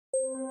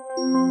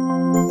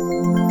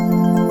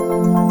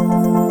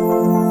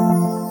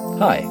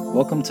Hi,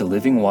 welcome to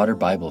Living Water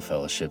Bible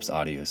Fellowship's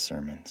audio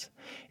sermons.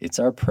 It's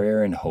our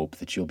prayer and hope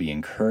that you'll be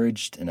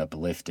encouraged and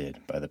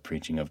uplifted by the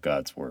preaching of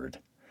God's Word.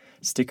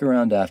 Stick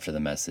around after the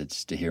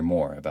message to hear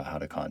more about how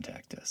to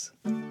contact us.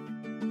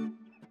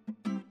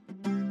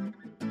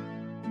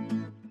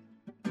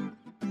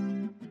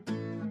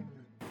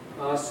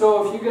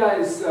 So if you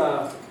guys,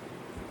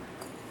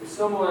 if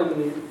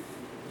someone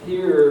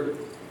here,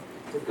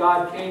 if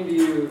God came to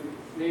you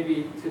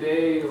maybe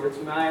today or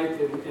tonight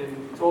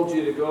and told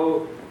you to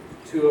go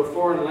to a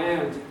foreign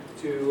land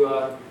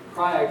to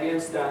cry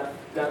against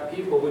that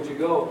people, would you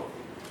go?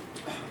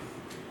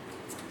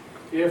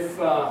 If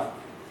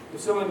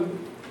someone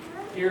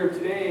here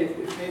today,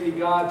 if maybe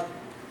God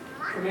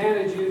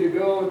commanded you to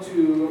go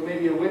to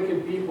maybe a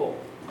wicked people,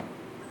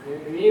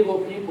 an evil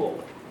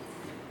people,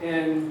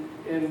 and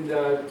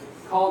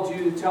called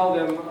you to tell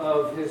them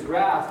of His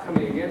wrath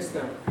coming against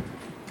them,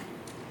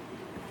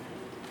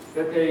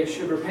 that they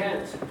should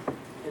repent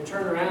and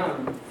turn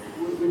around,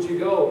 would you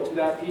go to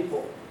that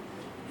people?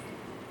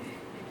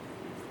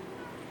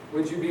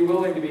 Would you be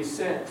willing to be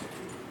sent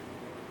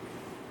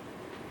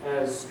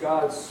as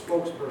God's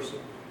spokesperson?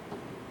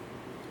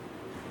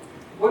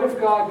 What if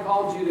God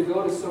called you to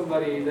go to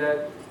somebody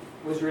that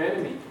was your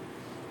enemy?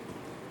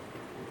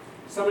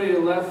 Somebody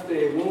that left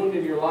a wound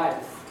in your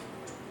life?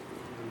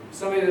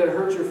 Somebody that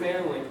hurt your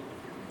family?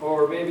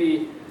 Or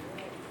maybe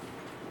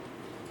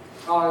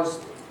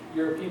caused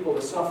your people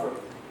to suffer?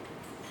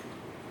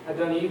 Had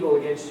done evil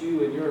against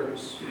you and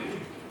yours?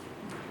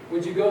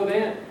 Would you go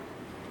then?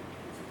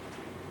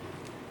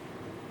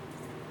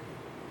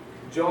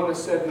 Jonah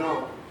said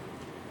no.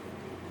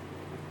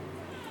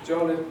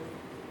 Jonah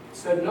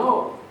said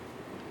no.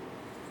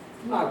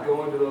 I'm not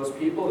going to those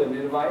people, the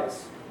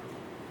Ninevites.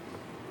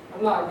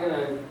 I'm not going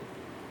to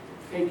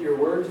take your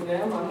word to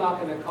them. I'm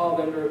not going to call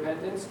them to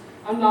repentance.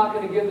 I'm not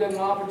going to give them an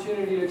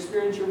opportunity to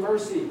experience your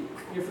mercy,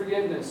 your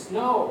forgiveness.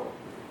 No.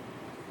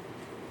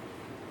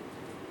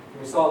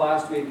 We saw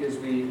last week as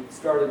we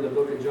started the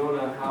book of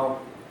Jonah how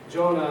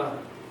Jonah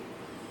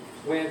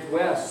went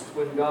west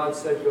when God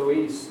said go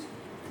east.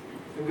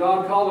 When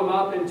God called him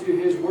up into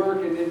His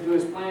work and into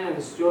His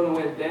plans, Jonah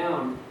went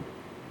down.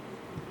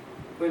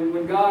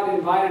 When God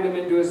invited him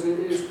into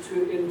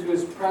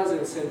His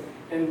presence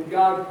and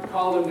God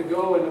called him to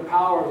go in the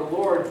power of the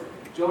Lord,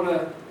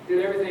 Jonah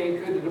did everything he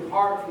could to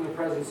depart from the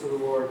presence of the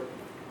Lord,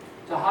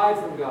 to hide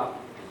from God,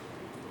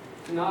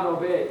 to not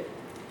obey.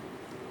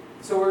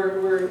 So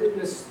we're in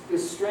this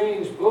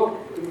strange book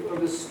of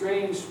this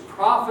strange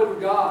prophet of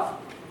God.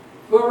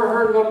 Whoever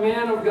heard of a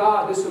man of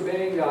God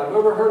disobeying God?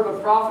 Whoever heard of a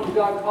prophet of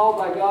God called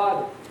by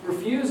God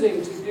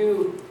refusing to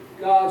do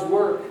God's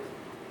work?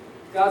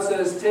 God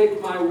says, take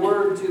my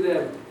word to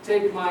them.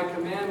 Take my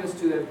commandments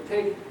to them.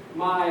 Take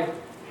my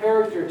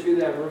character to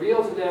them.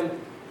 Reveal to them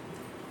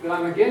that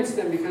I'm against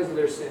them because of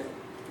their sin.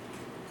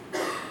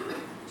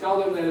 Tell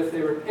them that if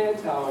they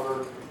repent,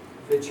 however,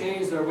 if they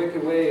change their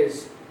wicked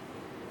ways,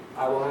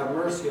 I will have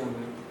mercy on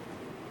them.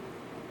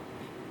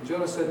 And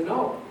Jonah said,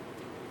 no.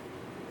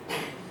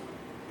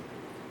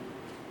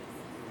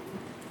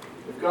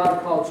 If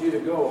God called you to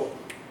go,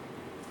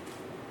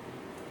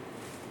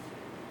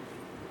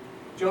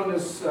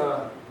 Jonah's,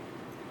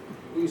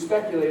 we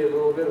speculated a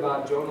little bit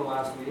about Jonah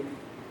last week.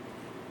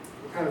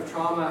 What kind of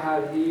trauma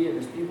had he and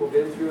his people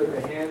been through at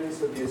the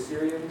hands of the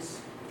Assyrians?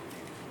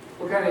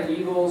 What kind of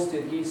evils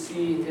did he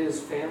see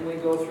his family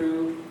go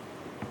through?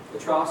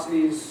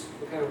 Atrocities,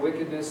 what kind of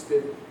wickedness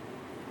did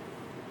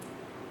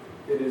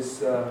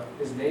his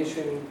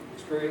nation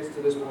experience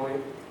to this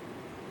point?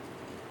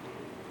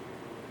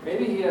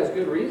 Maybe he has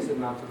good reason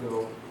not to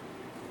go.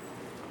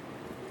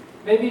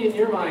 Maybe in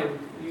your mind,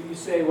 you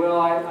say, well,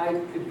 I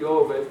could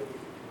go, but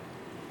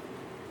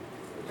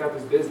I've got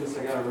this business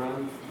I got to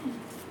run.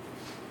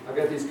 I've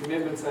got these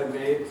commitments I've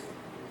made.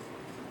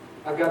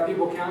 I've got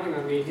people counting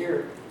on me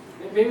here.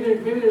 Maybe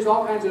there's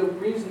all kinds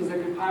of reasons that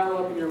could pile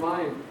up in your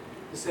mind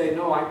to say,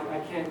 no,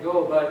 I can't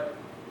go, but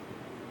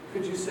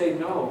could you say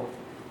no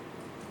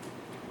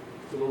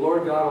to the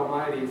Lord God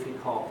Almighty if He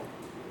called?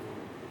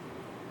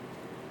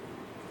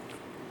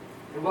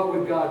 And what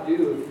would God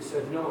do if He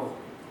said no?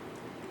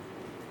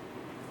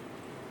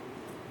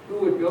 Who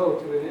would go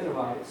to the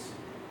Ninevites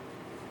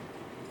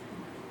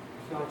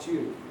if not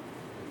you?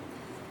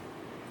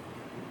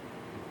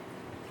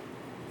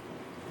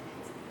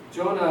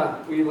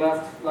 Jonah, we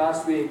left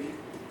last week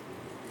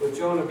with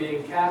Jonah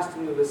being cast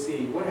into the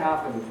sea. What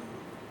happened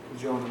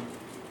to Jonah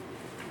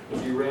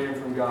as he ran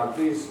from God?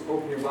 Please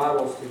open your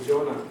Bibles to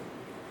Jonah.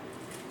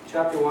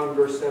 Chapter 1,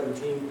 verse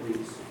 17,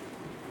 please.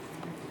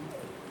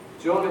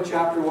 Jonah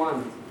chapter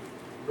 1,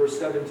 verse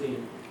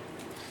 17.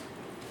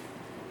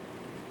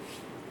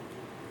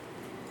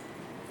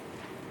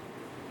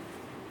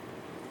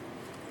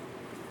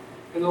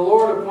 And the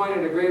Lord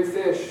appointed a great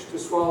fish to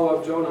swallow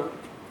up Jonah.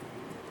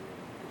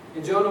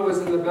 And Jonah was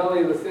in the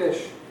belly of the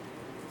fish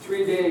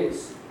 3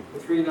 days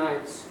and 3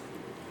 nights.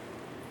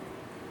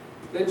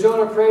 Then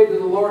Jonah prayed to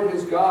the Lord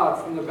his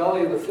God from the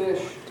belly of the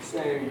fish,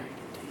 saying,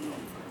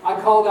 I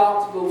called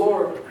out to the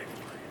Lord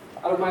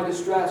out of my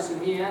distress,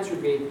 and He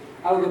answered me.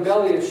 Out of the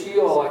belly of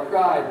Sheol I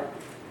cried,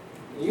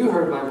 and You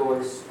heard my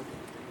voice.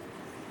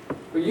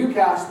 But You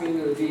cast me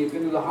into the deep,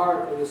 into the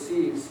heart of the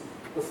seas.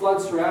 The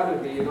flood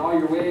surrounded me, and all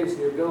Your waves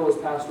and Your billows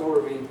passed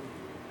over me.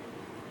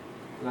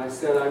 And I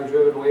said, I am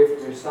driven away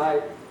from Your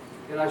sight,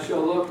 and I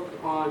shall look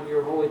upon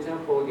Your holy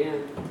temple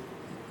again.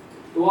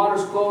 The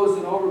waters closed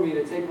in over me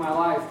to take my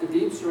life. The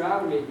deep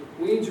surrounded me.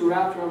 Weeds were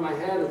wrapped around my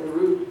head at the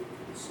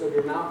roots of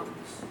Your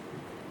mountains.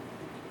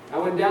 I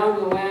went down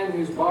to the land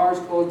whose bars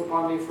closed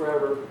upon me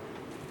forever.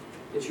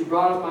 Yet You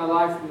brought up my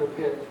life from the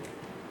pit.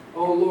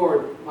 O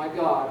Lord, my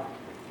God.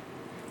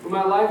 When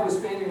my life was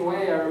fading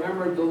away, I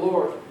remembered the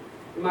Lord.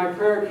 And my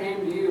prayer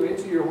came to You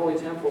into Your holy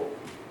temple.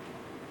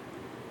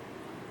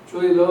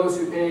 Truly those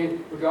who pay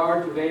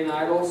regard to vain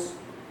idols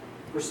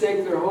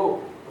forsake their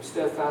hope of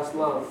steadfast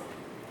love.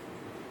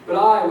 But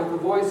I, with the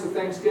voice of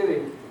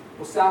thanksgiving,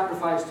 will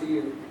sacrifice to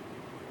You.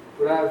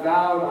 What I have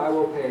vowed, I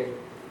will pay.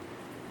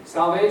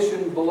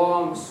 Salvation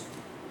belongs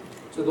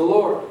to the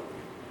Lord.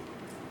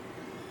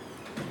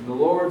 And the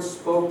Lord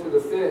spoke to the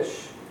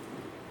fish,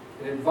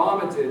 and it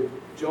vomited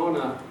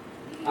Jonah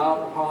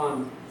out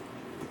upon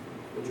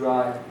the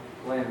dry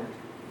land.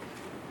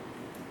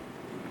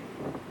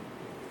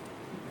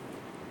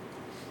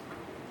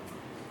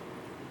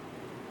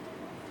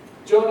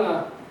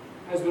 Jonah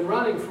has been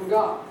running from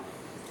God.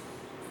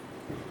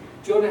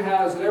 Jonah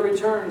has at every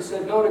turn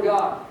said no to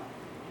God.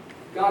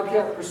 God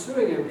kept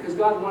pursuing him because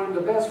God wanted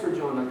the best for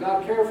Jonah.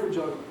 God cared for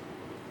Jonah.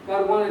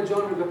 God wanted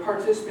Jonah to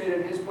participate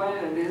in His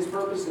plan and His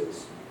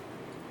purposes.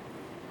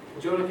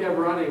 Jonah kept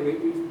running.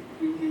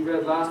 We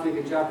read last week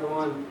in chapter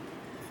 1.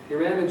 He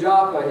ran to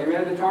Johah. He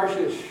ran to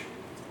Tarshish.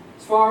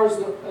 As far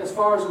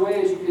as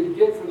away as you could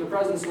get from the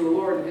presence of the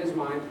Lord in his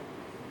mind.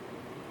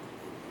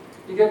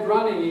 He kept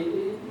running.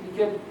 He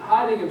kept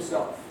hiding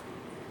himself.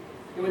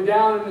 He went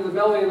down into the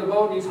belly of the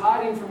boat and he's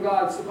hiding from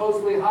God,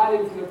 supposedly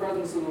hiding from the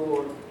presence of the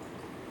Lord.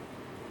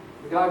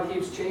 But God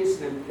keeps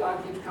chasing him.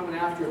 God keeps coming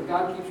after him.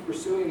 God keeps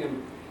pursuing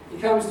him. He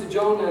comes to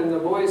Jonah in the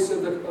voice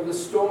of the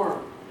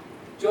storm.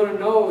 Jonah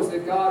knows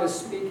that God is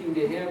speaking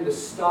to him to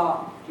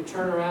stop, to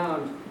turn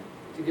around,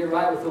 to get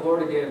right with the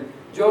Lord again.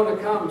 Jonah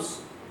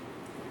comes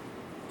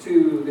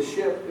to the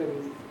ship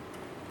and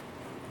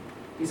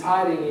he's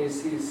hiding.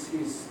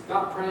 He's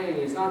not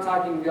praying. He's not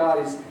talking to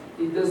God.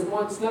 He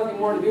wants nothing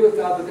more to do with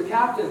God. But the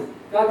captain,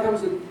 God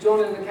comes to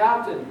Jonah and the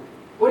captain.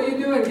 What are you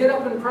doing? Get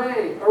up and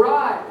pray.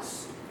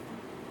 Arise.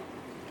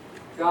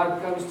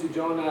 God comes to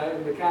Jonah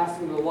in the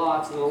casting of the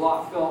lots, and the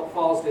lot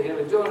falls to him.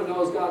 And Jonah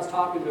knows God's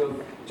talking to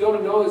him.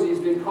 Jonah knows he's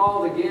been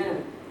called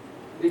again.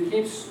 He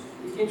keeps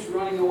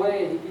running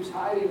away. He keeps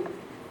hiding.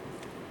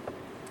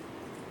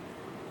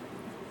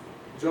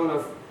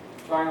 Jonah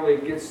finally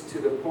gets to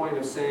the point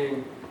of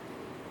saying,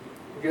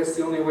 I guess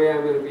the only way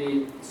I'm going to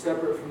be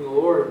separate from the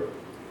Lord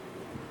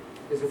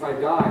is if I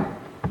die.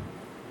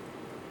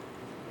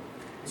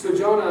 So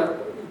Jonah,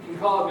 you can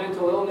call it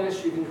mental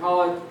illness, you can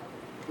call it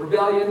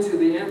rebellion to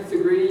the nth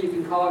degree, you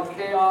can call it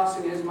chaos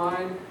in his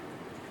mind.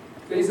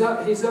 But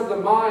he's of the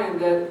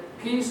mind that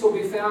peace will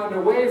be found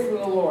away from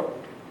the Lord.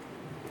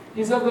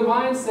 He's of the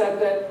mindset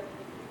that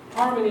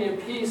harmony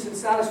and peace and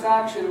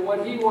satisfaction and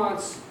what he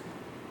wants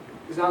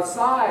is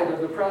outside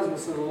of the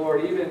presence of the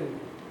Lord, even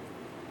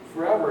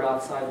forever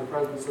outside the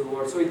presence of the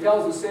Lord. So he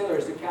tells the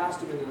sailors to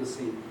cast him into the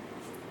sea.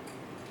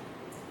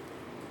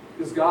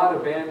 Does God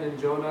abandon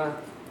Jonah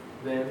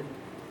then?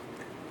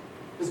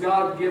 Does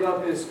God give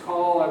up His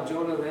call on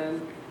Jonah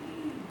then?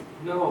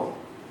 No.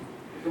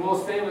 The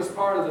most famous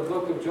part of the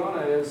book of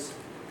Jonah is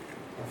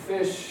a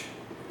fish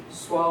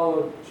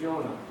swallowed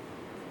Jonah.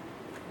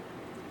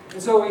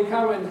 And so we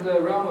come into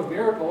the realm of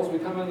miracles. We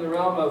come into the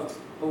realm of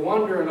the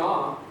wonder and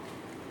awe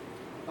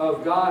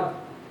of God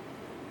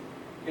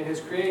and His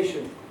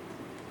creation.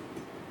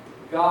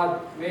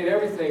 God made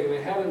everything,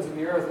 the heavens and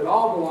the earth. It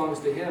all belongs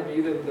to Him,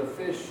 even the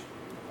fish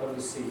of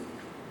the sea.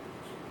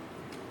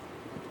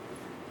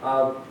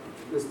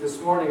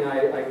 This morning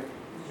I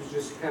was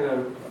just kind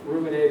of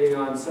ruminating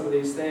on some of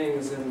these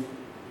things, and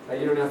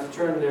you don't have to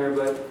turn there,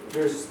 but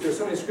there's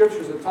so many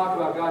scriptures that talk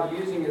about God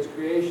using His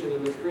creation,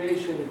 and the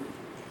creation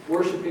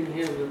worshiping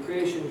Him, the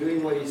creation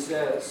doing what He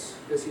says,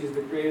 because He's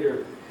the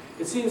Creator.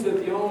 It seems that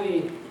the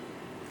only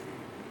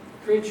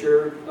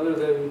creature, other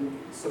than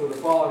some of the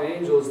fallen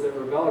angels that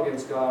rebel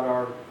against God,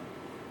 are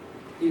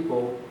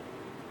people.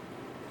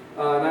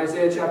 In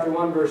Isaiah chapter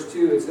 1, verse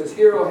 2, it says,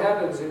 Hear, O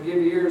heavens, and give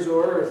ears,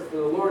 O earth, for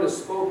the Lord has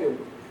spoken.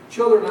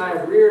 Children I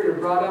have reared and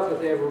brought up,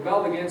 but they have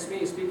rebelled against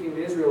me, speaking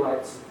to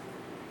Israelites.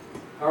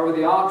 However,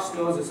 the ox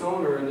knows its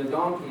owner, and the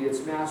donkey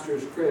its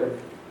master's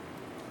crib.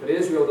 But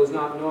Israel does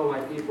not know my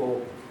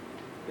people.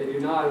 They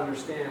do not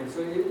understand.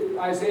 So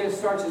Isaiah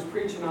starts his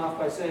preaching off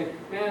by saying,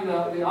 man,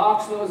 the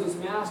ox knows its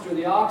master.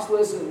 The ox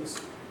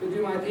listens. But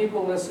do my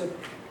people listen?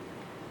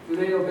 Do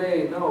they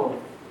obey?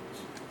 No.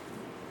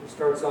 He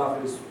starts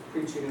off his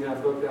preaching in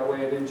that book that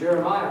way. And in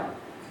Jeremiah,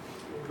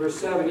 verse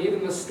 7,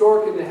 even the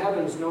stork in the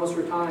heavens knows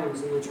her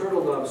times, and the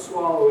turtle doves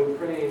swallow and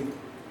crane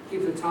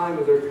keep the time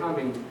of their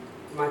coming.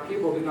 My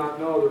people do not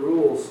know the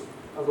rules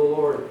of the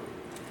Lord.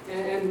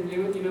 And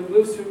you know,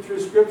 moves through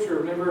Scripture.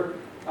 Remember,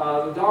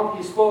 the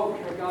donkey spoke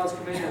at God's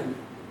command.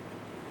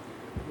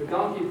 The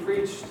donkey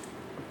preached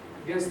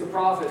against the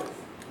prophet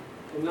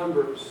in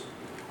Numbers.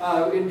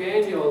 In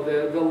Daniel,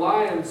 the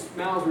lions'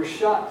 mouths were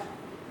shut.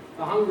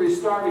 The hungry,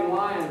 starving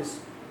lions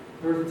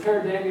were to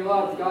tear Daniel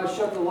up. God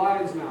shut the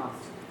lions'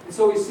 mouths. And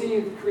so we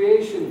see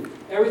creation.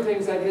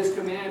 Everything's at His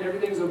command.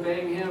 Everything's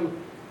obeying Him.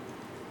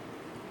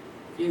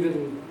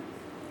 Even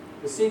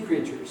the sea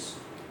creatures.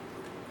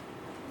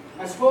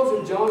 I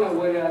suppose if Jonah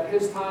would, at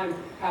his time,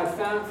 have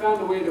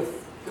found a way to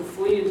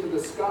flee into the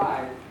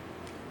sky,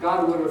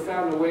 God would have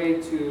found a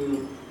way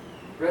to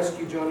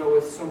rescue Jonah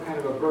with some kind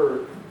of a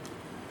bird.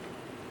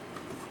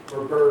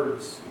 Or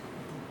birds.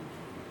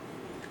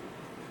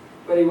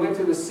 But he went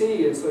to the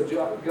sea, and so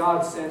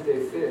God sent a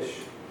fish.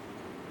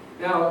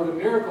 Now, the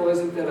miracle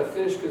isn't that a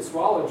fish could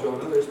swallow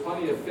Jonah. There's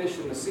plenty of fish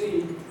in the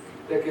sea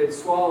that could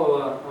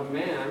swallow a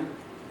man.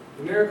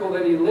 The miracle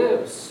that he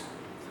lives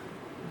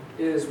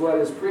is what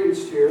is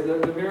preached here.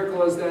 The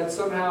miracle is that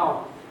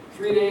somehow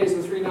 3 days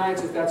and 3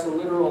 nights, if that's a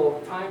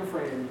literal time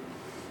frame,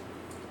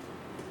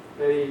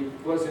 that he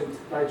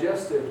wasn't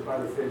digested by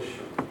the fish.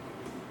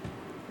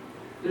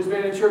 There's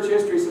been in church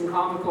history some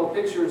comical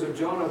pictures of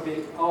Jonah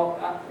being all,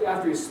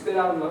 after he spit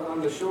out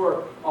on the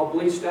shore, all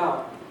bleached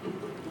out.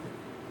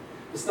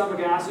 The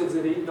stomach acids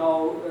had eaten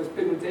all his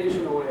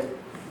pigmentation away.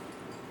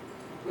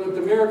 But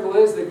the miracle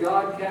is that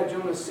God kept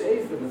Jonah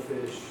safe in the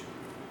fish.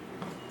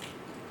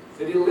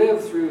 That he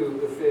lived through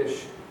the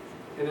fish,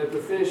 and that the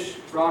fish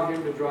brought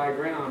him to dry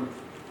ground.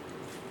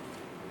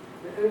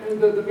 And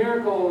the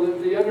miracle,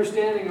 the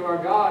understanding of our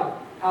God,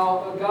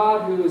 how a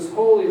God who is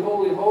holy,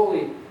 holy,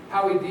 holy,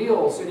 how He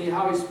deals, and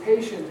how He's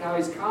patient, how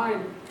He's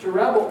kind to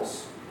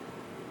rebels.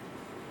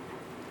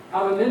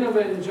 How the Nineveh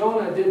and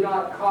Jonah did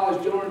not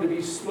cause Jonah to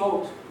be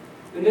smote.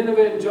 The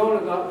Nineveh and Jonah,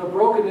 the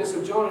brokenness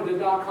of Jonah did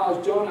not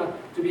cause Jonah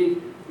to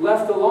be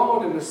left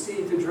alone in the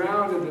sea, to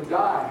drown and to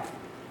die.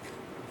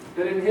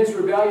 That in his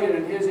rebellion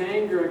and his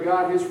anger at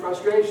God, his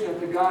frustration at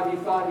the God he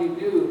thought he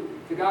knew,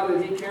 the God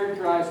that he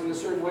characterized in a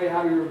certain way,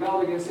 how he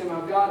rebelled against Him,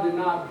 how God did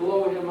not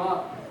blow him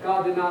up.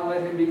 God did not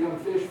let him become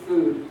fish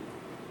food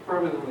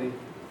permanently.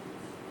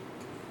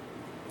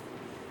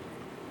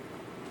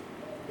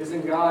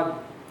 Isn't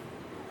God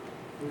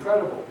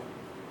incredible?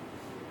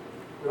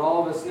 But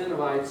all of us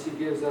Ninevites, He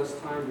gives us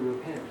time to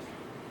repent.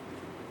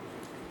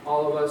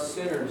 All of us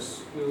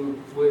sinners who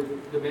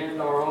would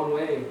demand our own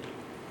way,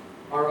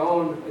 our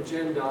own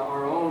agenda,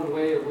 our own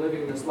way of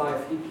living this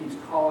life, He keeps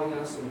calling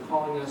us and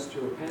calling us to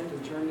repent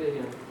and turn to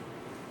Him.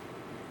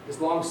 His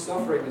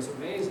long-suffering is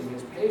amazing.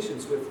 His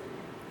patience with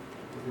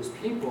His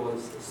people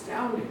is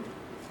astounding.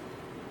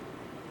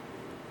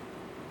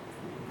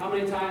 How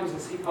many times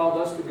has He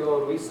called us to go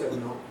and we said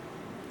no?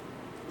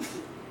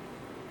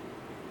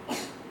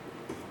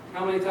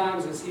 How many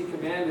times has He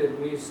commanded and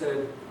we've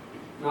said,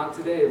 not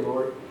today,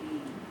 Lord?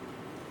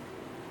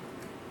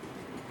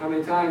 How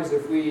many times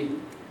have we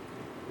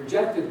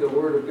rejected the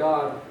Word of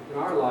God in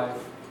our life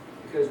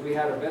because we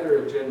had a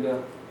better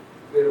agenda,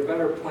 we had a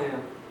better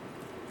plan,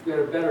 we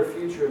had a better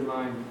future in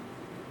mind,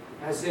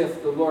 as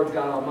if the Lord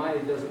God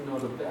Almighty doesn't know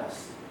the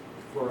best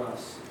for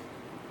us?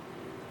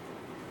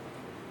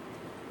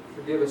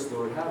 Forgive us,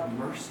 Lord. Have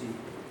mercy.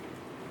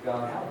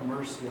 God, have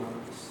mercy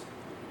on us.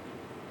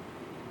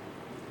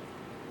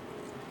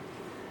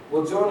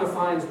 Well, Jonah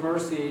finds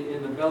mercy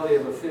in the belly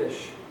of a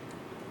fish.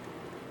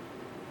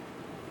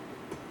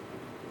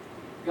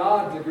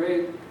 God, the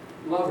great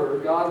lover,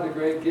 God, the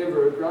great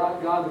giver,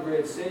 God, the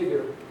great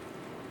Savior,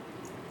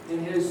 in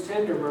His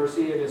tender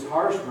mercy and His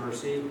harsh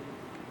mercy,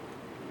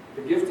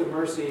 the gift of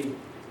mercy,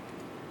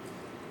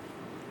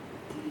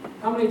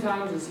 how many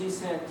times has He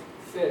sent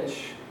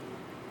fish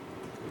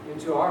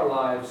into our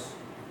lives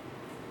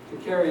to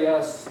carry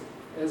us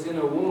as in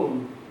a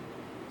womb,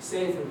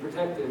 safe and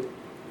protected?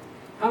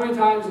 How many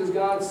times has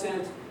God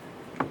sent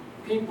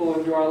people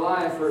into our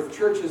life, or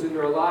churches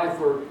into our life,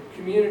 or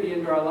community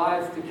into our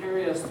life to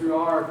carry us through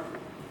our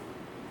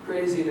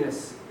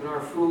craziness and our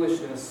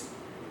foolishness?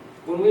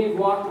 When we've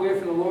walked away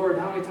from the Lord,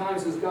 how many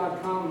times has God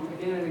come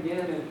again and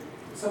again and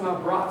somehow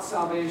brought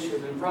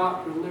salvation and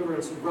brought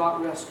deliverance and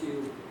brought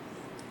rescue?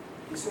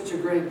 He's such a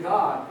great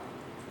God.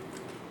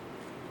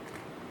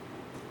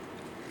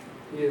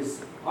 He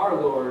is our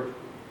Lord,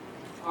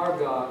 our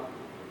God.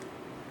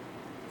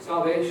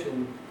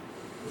 Salvation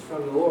is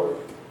from the Lord.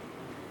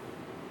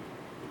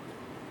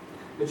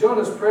 But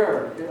Jonah's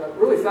prayer,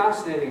 really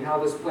fascinating how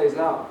this plays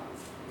out.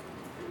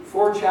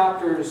 4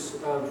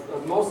 chapters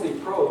of mostly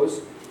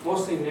prose,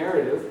 mostly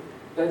narrative.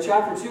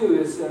 Chapter 2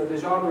 is the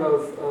genre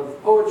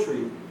of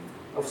poetry,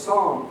 of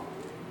song.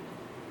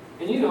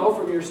 And you know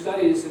from your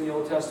studies in the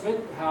Old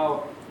Testament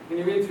how when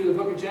you read through the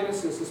book of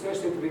Genesis,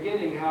 especially at the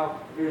beginning, how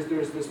there's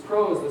this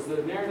prose, there's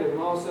the narrative, and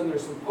all of a sudden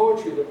there's some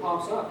poetry that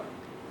pops up.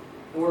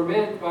 And we're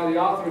meant by the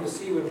author to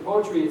see with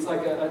poetry, it's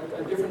like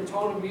a different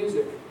tone of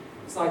music.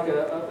 It's like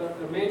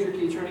a major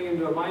key turning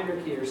into a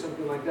minor key or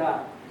something like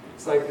that.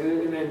 It's like,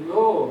 and then,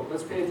 oh,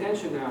 let's pay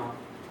attention now.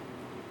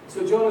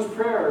 So Jonah's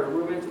prayer,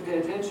 we're meant to pay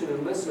attention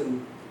and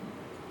listen.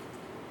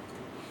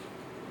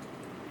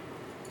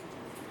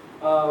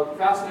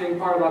 Fascinating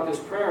part about this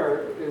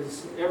prayer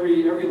is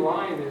every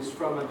line is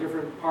from a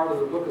different part of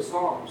the book of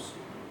Psalms.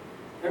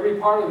 Every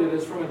part of it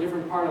is from a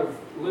different part of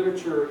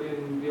literature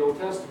in the Old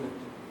Testament.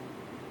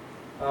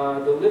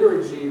 The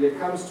liturgy that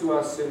comes to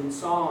us in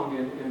song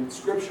and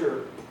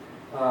scripture,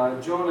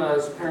 Jonah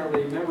has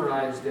apparently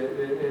memorized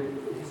it, and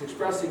he's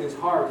expressing his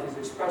heart, he's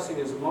expressing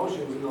his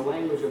emotions in the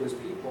language of his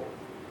people.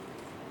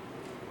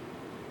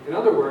 In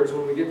other words,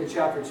 when we get to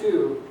chapter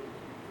 2,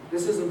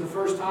 this isn't the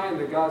first time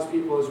that God's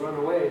people has run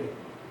away.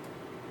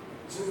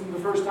 This isn't the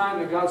first time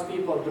that God's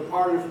people have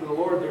departed from the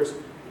Lord. There's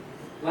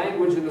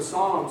language in the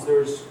Psalms,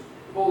 there's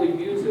holy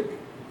music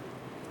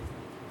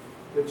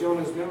that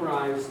Jonah's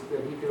memorized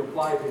that he can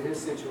apply to his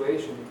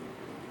situation.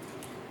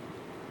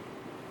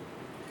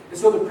 And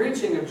so the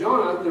preaching of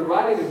Jonah, the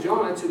writing of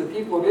Jonah to the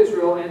people of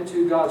Israel and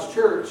to God's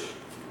church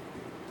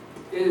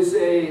is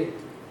a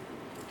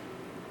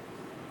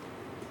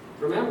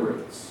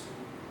remembrance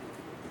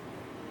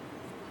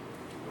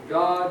of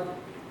God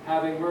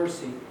having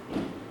mercy.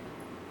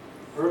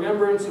 A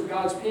remembrance of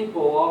God's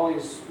people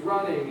always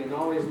running and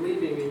always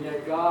leaving, and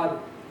yet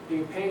God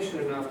being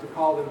patient enough to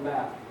call them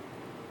back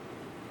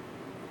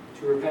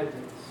to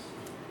repentance.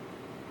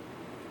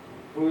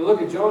 When we look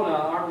at Jonah,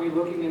 aren't we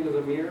looking into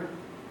the mirror?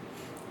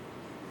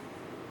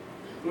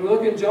 When we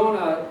look at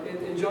Jonah,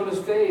 in Jonah's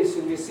face,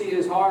 and we see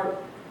his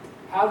heart,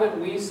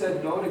 haven't we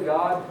said no to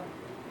God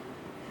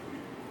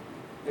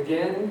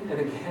again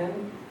and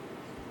again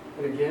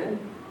and again?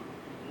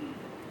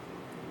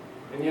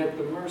 And yet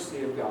the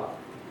mercy of God.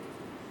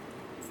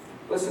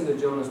 Listen to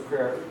Jonah's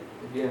prayer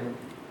again.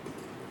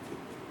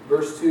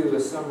 Verse 2, a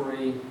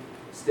summary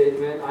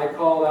statement. I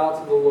called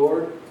out to the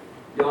Lord,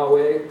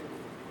 Yahweh.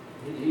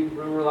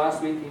 Remember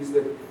last week, he's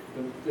the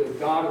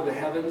God of the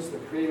heavens, the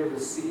creator of the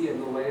sea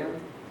and the land.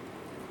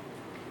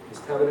 His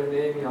covenant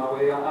name,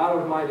 Yahweh. Out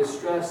of my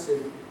distress,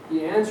 and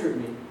he answered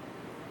me.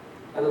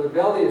 Out of the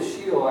belly of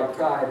Sheol I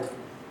cried,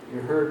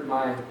 you heard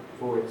my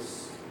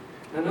voice.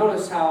 Now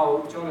notice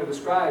how Jonah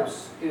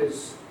describes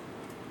his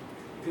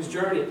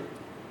journey.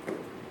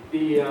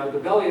 The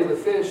belly of the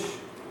fish,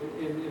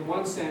 in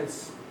one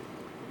sense,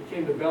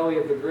 became the belly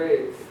of the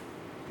grave,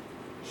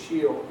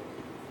 Sheol.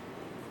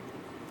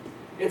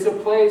 It's a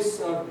place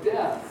of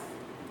death,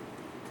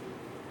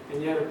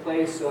 and yet a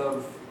place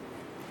of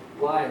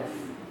life.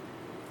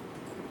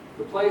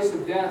 The place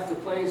of death, the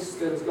place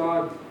that has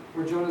gone,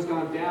 where Jonah's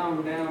gone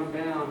down, down,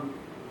 down.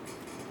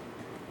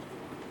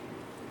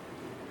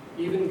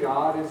 Even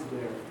God is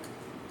there.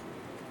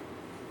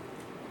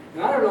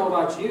 And I don't know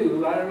about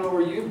you, I don't know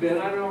where you've been,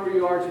 I don't know where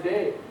you are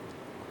today.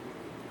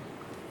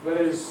 But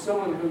as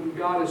someone whom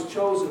God has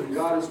chosen and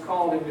God has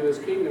called into His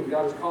kingdom,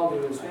 God has called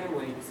into His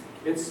family,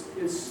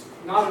 it's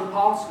not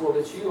impossible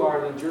that you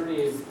are on a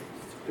journey of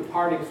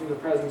departing from the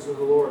presence of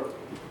the Lord.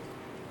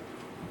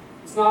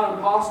 It's not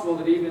impossible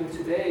that even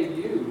today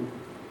you,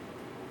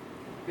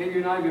 maybe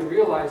you're not even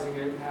realizing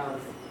it, have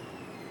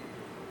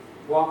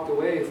walked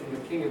away from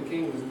the King of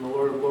Kings and the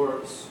Lord of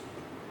Lords,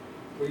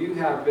 where you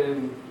have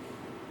been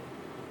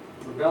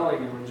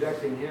rebelling and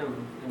rejecting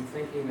Him and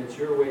thinking that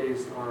your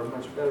ways are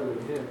much better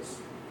than His.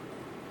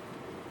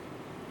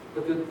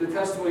 But the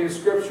testimony of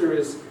Scripture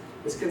is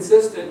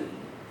consistent.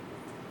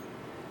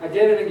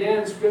 Again and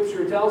again,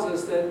 Scripture tells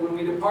us that when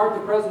we depart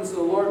the presence of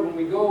the Lord, when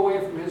we go away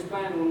from His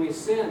plan, when we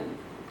sin,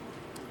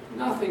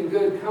 nothing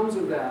good comes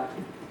of that.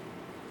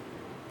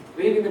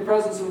 Leaving the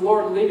presence of the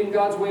Lord, leaving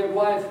God's way of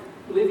life,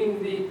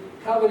 leaving the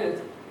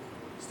covenant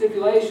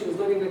stipulations,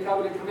 leaving the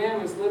covenant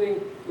commandments,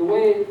 leaving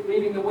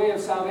the way of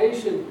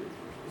salvation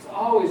is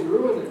always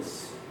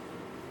ruinous.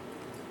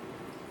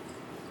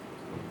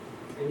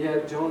 And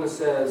yet Jonah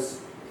says,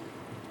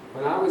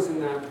 when I was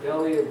in that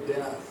belly of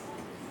death,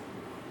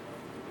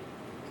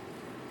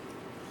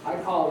 I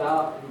called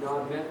out and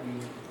God met me.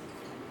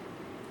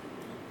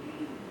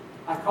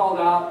 I called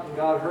out and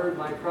God heard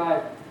my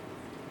cry.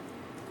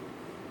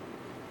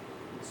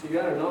 So you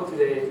got to know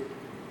today,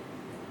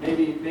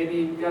 maybe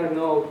you got to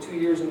know 2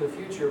 years in the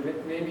future,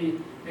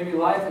 maybe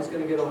life is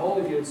going to get a hold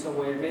of you in some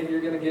way. Maybe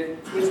you're going to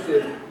get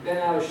twisted, bent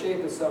out of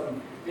shape with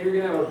something. Maybe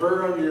you're going to have a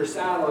burr under your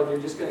saddle and you're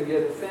just going to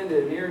get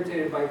offended and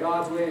irritated by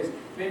God's ways.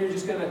 Maybe you're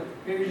just going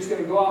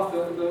to go off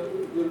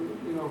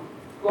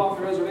go off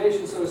the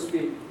reservation, so to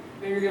speak.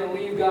 Maybe you're going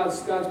to leave God's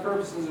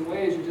purposes and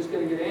ways. You're just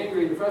going to get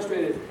angry and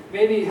frustrated.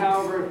 Maybe,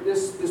 however,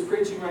 this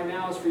preaching right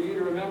now is for you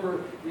to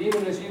remember that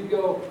even as you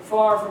go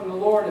far from the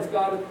Lord, if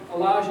God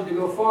allows you to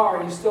go far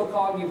and He's still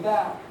calling you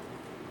back,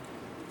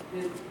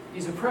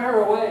 He's a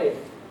prayer away.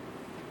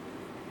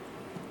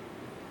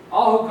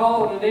 All who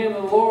call on the name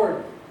of the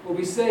Lord will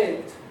be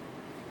saved.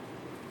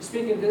 He's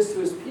speaking this to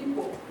His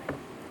people.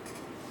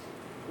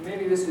 And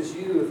maybe this is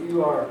you, if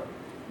you are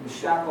in the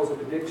shackles of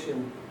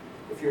addiction,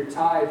 if you're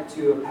tied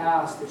to a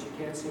past that you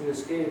can't seem to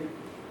escape,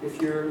 if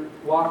you're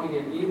walking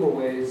in evil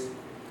ways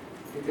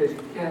because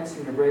you can't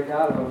seem to break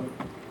out of them,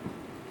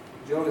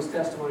 Jonah's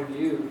testimony to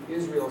you,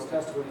 Israel's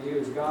testimony to you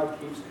is God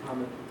keeps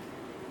coming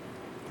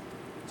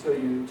until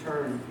you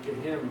turn to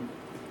Him.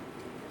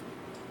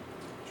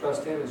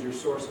 Trust Him as your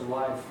source of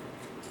life.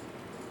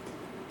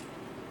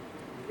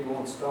 He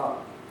won't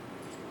stop.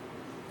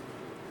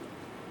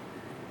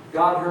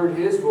 God heard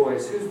his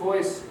voice. Whose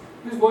voice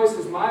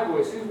is my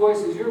voice? Whose voice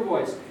is your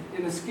voice?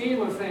 In the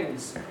scheme of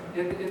things,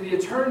 in the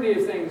eternity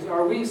of things,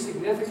 are we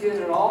significant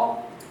at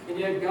all? And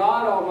yet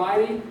God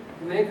Almighty,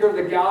 the maker of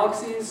the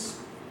galaxies,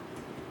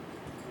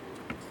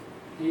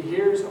 He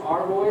hears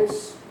our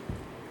voice.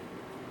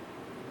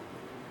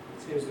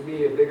 Seems to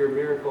me a bigger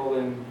miracle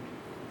than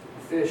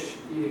a fish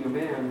eating a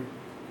man.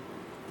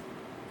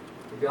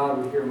 That God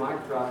would hear my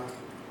cry.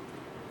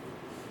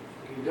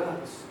 He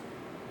does.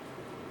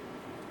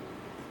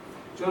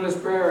 Jonah's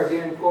prayer,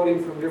 again,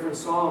 quoting from different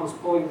Psalms,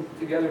 pulling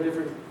together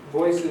different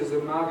voices,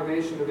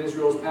 amalgamation of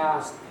Israel's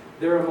past,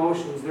 their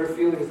emotions, their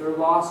feelings, their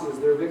losses,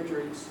 their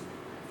victories.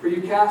 For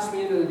you cast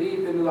me into the deep,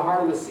 into the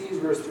heart of the seas,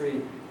 verse 3,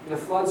 and the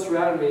flood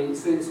surrounded me.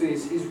 So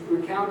he's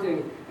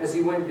recounting as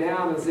he went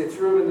down, as they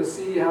threw him in the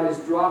sea, how he's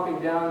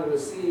dropping down in the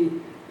sea.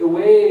 The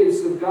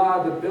waves of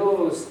God, the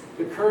billows,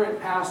 the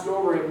current passed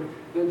over him,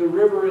 the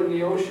river in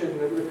the ocean,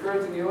 the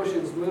current in the ocean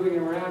is moving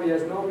him around. He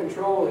has no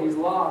control. He's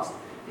lost.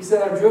 He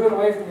said, I'm driven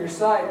away from your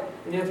sight.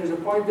 And yet there's a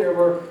point there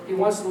where he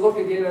wants to look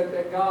again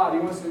at God. He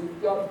wants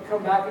to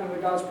come back into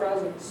God's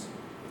presence.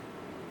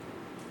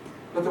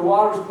 But the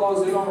waters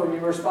closed in over me.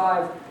 Verse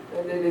 5,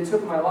 they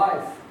took my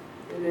life.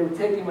 They were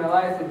taking my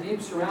life. The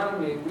deep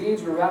surrounded me.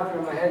 Weeds were wrapped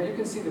around my head. You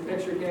can see the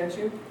picture, can't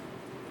you?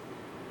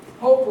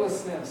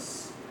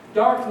 Hopelessness.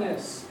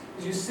 Darkness.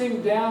 As you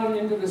sink down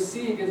into the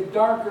sea, it gets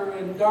darker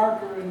and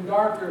darker and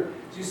darker.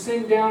 As you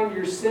sink down into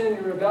your sin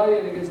and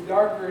rebellion, it gets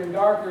darker and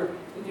darker.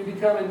 And you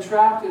become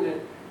entrapped in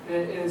it.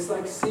 And it's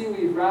like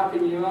seaweed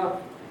wrapping you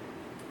up.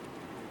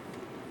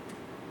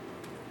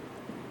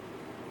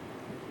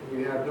 And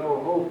you have no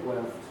hope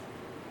left.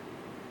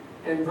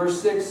 And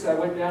verse 6, I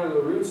went down to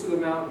the roots of the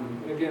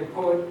mountain. And again,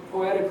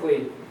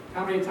 poetically,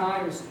 how many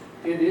times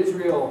did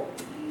Israel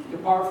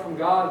depart from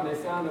God and they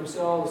found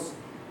themselves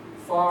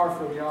far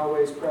from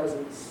Yahweh's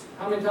presence?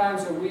 How many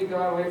times have we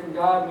gone away from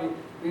God and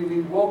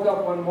we woke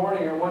up one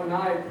morning or one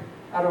night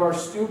out of our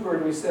stupor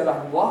and we said,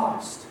 I'm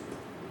lost.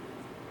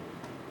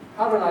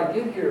 How did I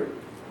get here?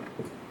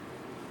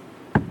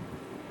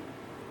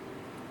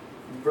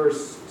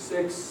 Verse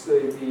 6,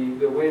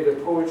 the way the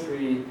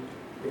poetry,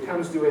 it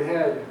comes to a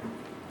head.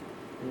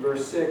 In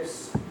verse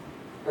 6,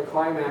 a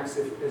climax,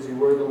 as you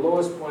were, the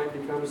lowest point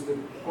becomes the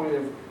point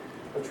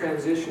of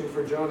transition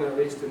for Jonah, at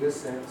least in this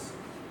sense.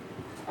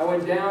 I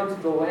went down to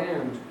the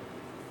land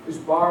whose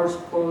bars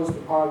closed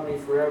upon me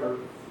forever.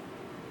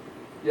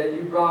 Yet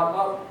you brought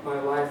up my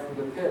life from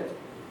the pit,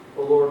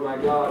 O Lord my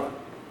God.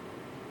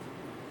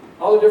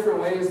 All the different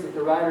ways that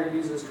the writer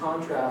uses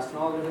contrast, and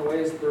all the different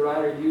ways that the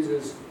writer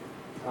uses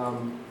a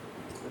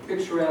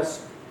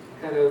picturesque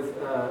kind of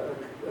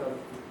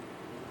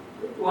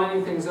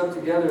lining things up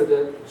together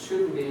that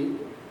shouldn't be.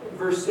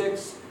 Verse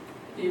 6,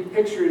 he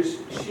pictures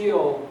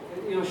Sheol.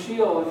 You know,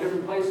 Sheol in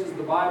different places in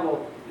the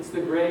Bible, it's the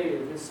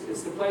grave.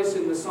 It's the place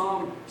in the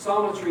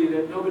psalmistry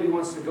that nobody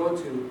wants to go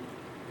to.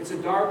 It's a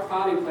dark,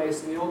 cloudy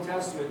place in the Old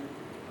Testament.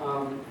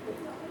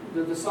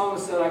 The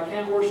psalmist said, I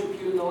can't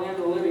worship you in the land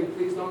of the living.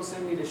 Please don't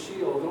send me to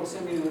Sheol. Don't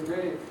send me to the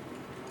grave.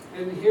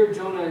 And here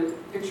Jonah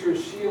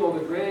pictures Sheol,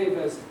 the grave,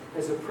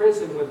 as a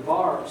prison with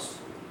bars.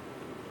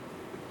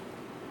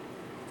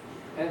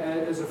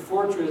 As a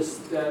fortress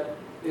that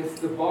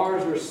if the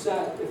bars are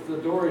set, if the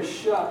door is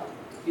shut,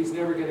 he's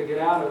never going to get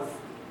out of.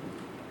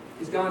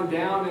 He's gone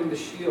down into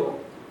Sheol.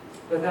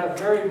 But at that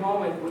very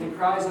moment when he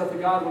cries out to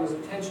God, when his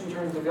attention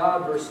turns to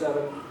God, verse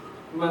 7,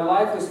 when my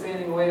life was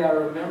fading away, I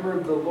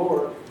remembered the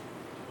Lord.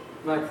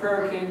 My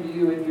prayer came to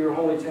you in your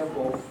holy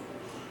temple.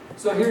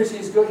 So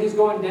he's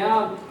going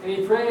down and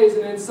he prays,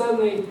 and then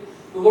suddenly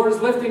the Lord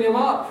is lifting him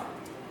up.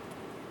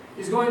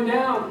 He's going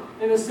down.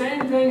 And the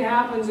same thing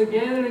happens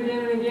again and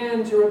again and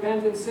again to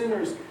repentant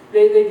sinners.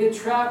 They get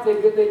trapped. They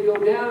go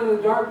down in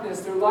the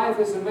darkness. Their life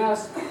is a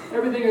mess.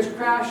 Everything is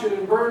crashing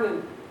and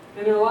burning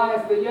in their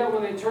life. But yet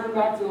when they turn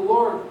back to the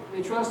Lord,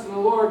 they trust in the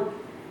Lord,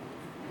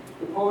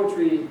 the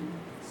poetry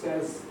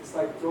says it's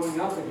like going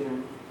up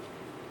again.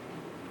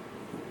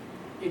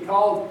 He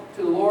called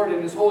to the Lord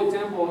in his holy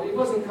temple. He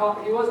wasn't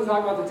talking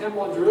about the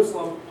temple in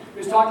Jerusalem. He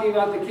was talking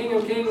about the King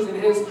of Kings and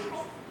his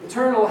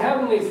eternal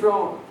heavenly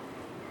throne.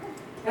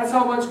 That's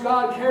how much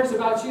God cares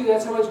about you.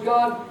 That's how much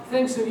God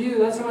thinks of you.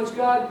 That's how much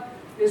God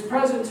is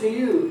present to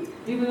you,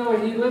 even though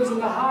he lives in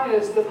the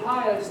highest of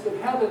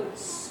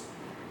heavens.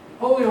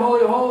 Holy,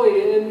 holy,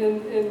 holy,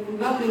 and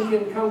nothing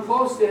can come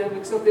close to him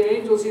except the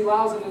angels he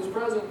allows in his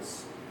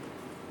presence.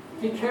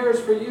 He cares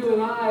for you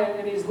and I,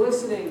 and he's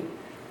listening.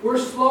 We're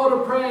slow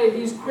to pray.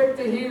 He's quick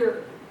to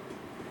hear.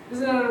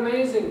 Isn't that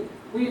amazing?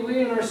 We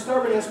in our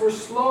stubbornness, we're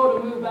slow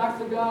to move back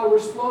to God. We're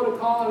slow to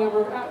call on him.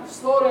 We're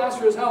slow to ask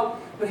for his help.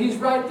 But he's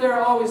right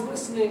there always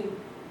listening.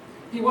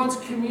 He wants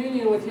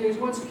communion with you. He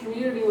wants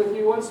community with you.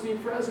 He wants to be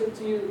present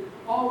to you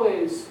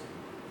always.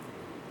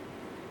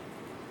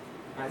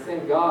 I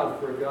thank God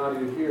for a God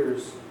who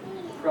hears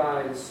the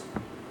cries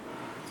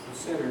of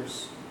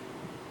sinners.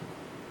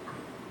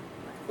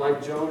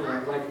 Like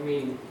Jonah, like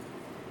me,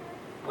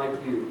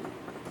 like you.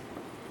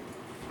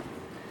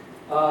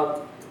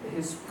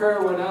 his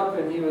prayer went up,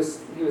 and he was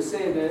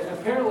saying that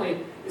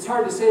apparently it's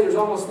hard to say. There's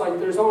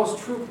almost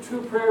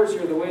true prayers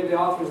here, the way the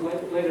authors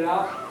laid it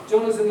out.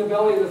 Jonah's in the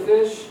belly of the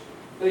fish.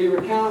 But he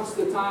recounts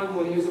the time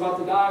when he was about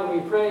to die,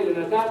 when he prayed, and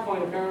at that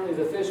point apparently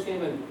the fish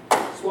came and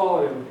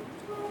swallowed him.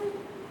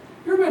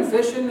 You ever been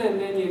fishing and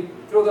then you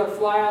throw that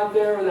fly out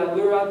there or that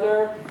lure out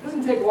there? It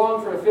doesn't take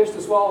long for a fish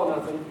to swallow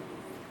nothing.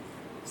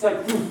 It's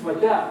like poof,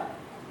 like that.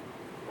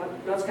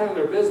 That's kind of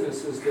their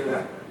business, is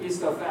to eat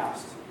stuff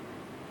fast.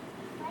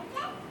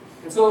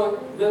 And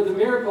so the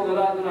miracle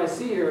that I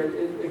see here,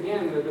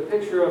 again, the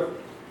picture of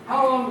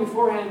how long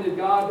beforehand did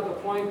God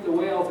appoint the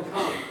whale to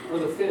come, or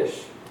the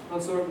fish?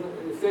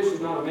 The fish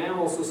is not a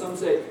mammal, so some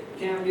say it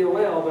can't be a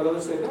whale, but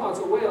others say, no, it's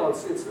a whale,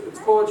 it's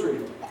poetry.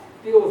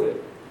 Deal with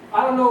it.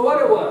 I don't know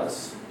what it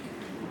was.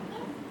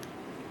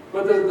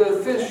 But the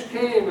fish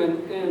came,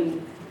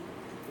 and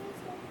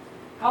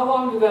how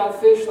long did that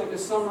fish, like a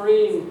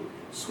submarine,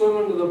 swim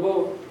under the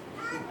boat?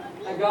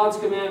 At God's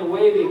command,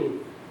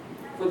 waiting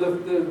for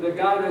the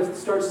guy to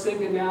start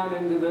sinking down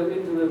into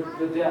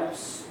the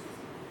depths.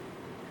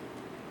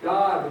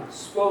 God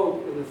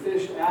spoke, and the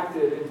fish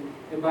acted,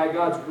 and by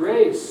God's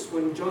grace,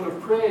 when Jonah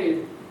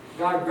prayed,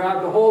 God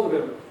grabbed a hold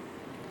of him.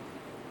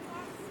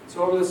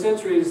 So over the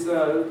centuries,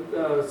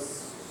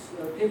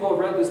 people have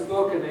read this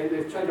book and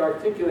they've tried to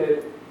articulate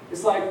it.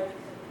 It's like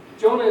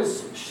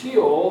Jonah's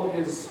Sheol,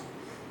 his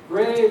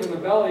grave in the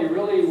belly,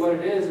 really what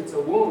it is, it's a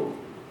womb.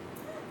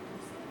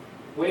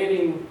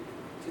 Waiting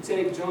to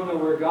take Jonah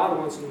where God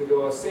wants him to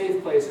go, a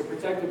safe place, a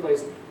protected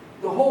place.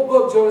 The whole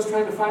book, Jonah's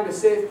trying to find a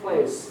safe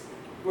place.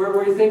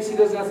 Where he thinks he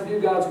doesn't have to do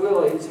God's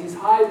will. He's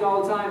hiding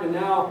all the time, and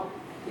now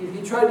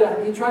he tried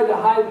to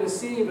hide in the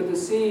sea, but the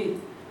sea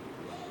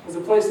was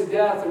a place of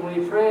death, and when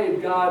he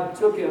prayed, God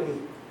took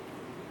him.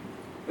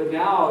 But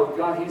now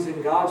he's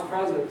in God's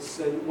presence,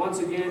 and once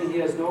again he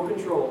has no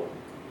control.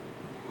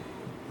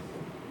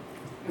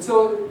 And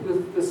so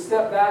the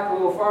step back a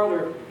little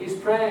farther, he's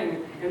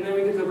praying, and then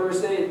we get to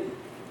verse 8.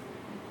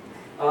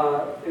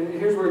 And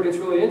here's where it gets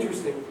really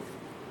interesting.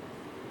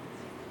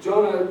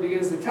 Jonah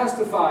begins to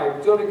testify.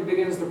 Jonah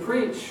begins to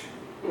preach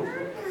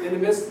in the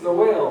midst of the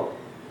whale.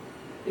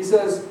 He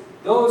says,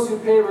 those who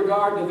pay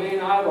regard to vain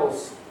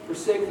idols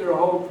forsake their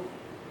hope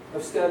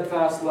of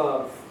steadfast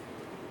love.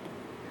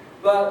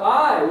 But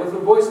I, with a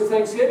voice of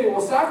thanksgiving,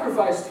 will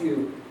sacrifice to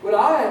you. What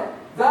I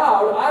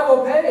vowed, I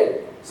will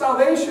pay.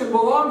 Salvation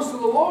belongs to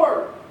the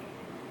Lord.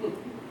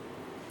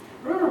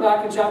 Remember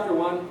back in chapter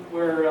 1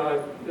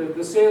 where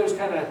the sailors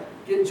kind of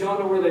get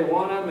Jonah where they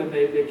want him, and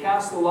they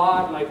cast the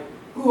lot, like,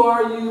 who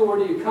are you? Where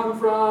do you come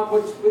from?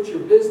 What's your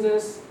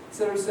business?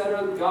 Etc.,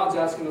 etc. God's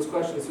asking those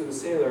questions to the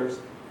sailors.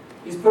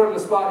 He's put on the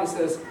spot. He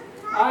says,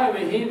 I am a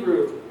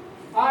Hebrew.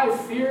 I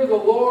fear the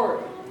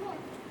Lord.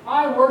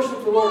 I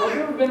worship the Lord. Have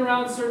you ever been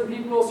around certain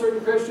people,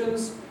 certain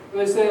Christians,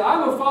 where they say,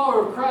 I'm a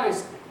follower of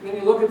Christ, and then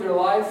you look at their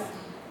life,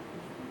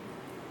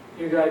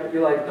 you're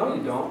like, no,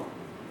 you don't.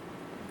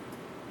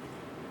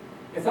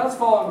 If that's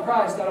following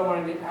Christ, I don't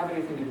want to have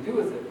anything to do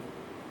with it.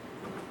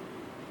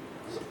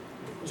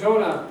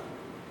 Jonah,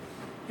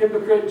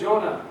 hypocrite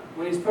Jonah,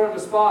 when he's put on the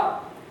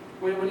spot,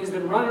 when he's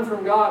been running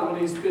from God, when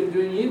he's been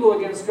doing evil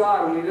against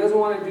God, when he doesn't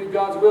want to do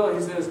God's will,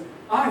 he says,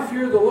 I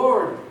fear the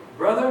Lord,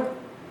 brother.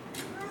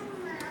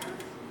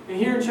 And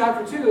here in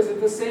chapter 2, is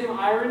it the same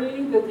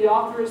irony that the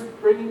author is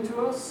bringing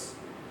to us?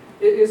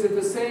 Is it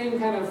the same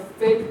kind of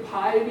fake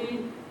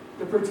piety,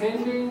 the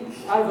pretending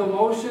out of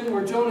emotion,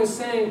 where Jonah is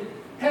saying,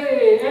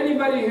 hey,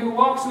 anybody who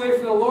walks away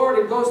from the Lord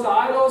and goes to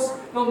idols,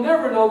 they'll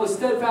never know the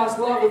steadfast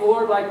love of the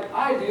Lord like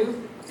I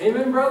do.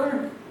 Amen,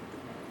 brother?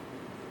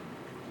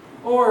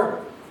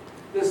 Or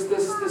this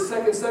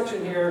second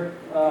section here,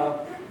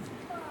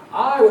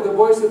 I, with a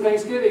voice of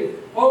thanksgiving,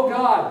 oh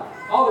God,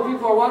 all the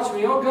people are watching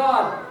me, oh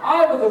God,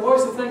 I, with a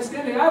voice of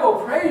thanksgiving, I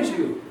will praise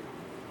you.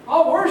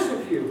 I'll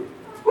worship you.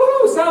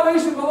 Woo!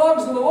 Salvation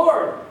belongs to the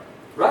Lord.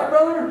 Right,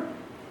 brother?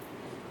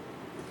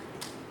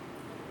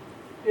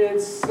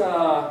 It's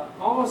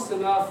almost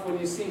enough when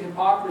you see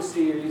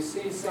hypocrisy or you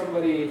see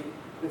somebody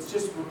that's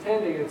just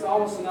pretending, it's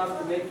almost enough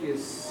to make you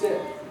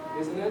sick,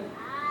 isn't it?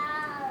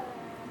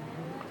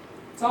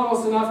 It's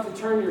almost enough to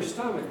turn your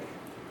stomach.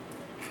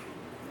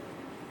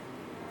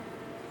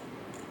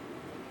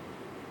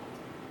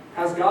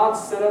 Has God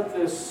set up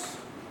this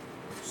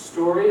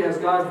story? Has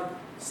God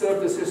set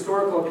up this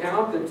historical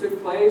account that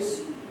took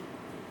place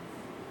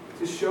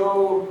to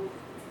show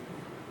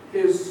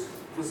He's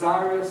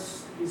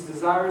desirous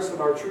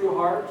of our true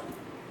heart?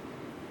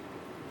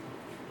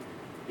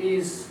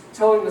 He's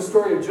telling the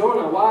story of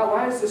Jonah.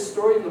 Why is this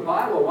story in the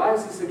Bible? Why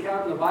is this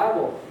account in the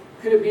Bible?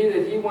 Could it be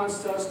that he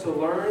wants us to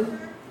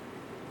learn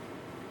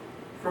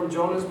from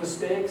Jonah's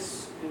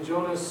mistakes and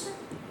Jonah's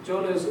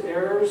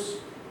errors?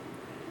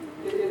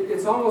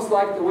 It's almost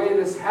like the way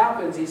this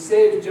happens. He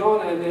saves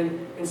Jonah, and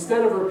then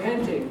instead of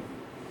repenting,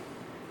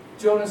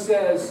 Jonah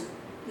says,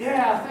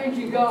 yeah, thank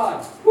you,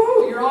 God.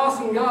 Woo, you're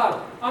awesome,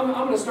 God. I'm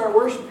going to start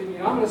worshiping you.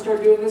 I'm going to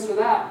start doing this or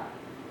that.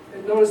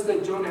 And notice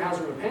that Jonah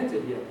hasn't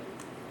repented yet.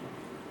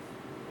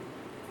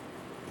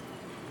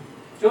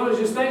 Jonah's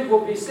just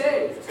thankful to be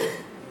saved.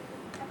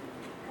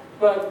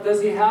 But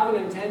does he have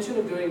an intention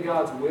of doing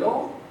God's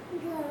will?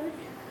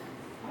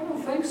 I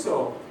don't think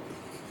so.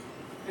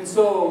 And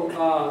so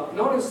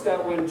notice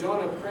that when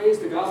Jonah prays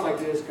to God like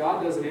this,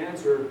 God doesn't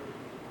answer.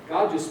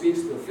 God just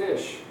speaks to the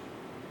fish.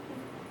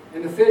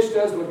 And the fish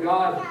does what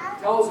God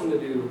tells him to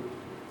do.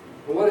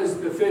 And what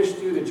does the fish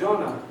do to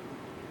Jonah?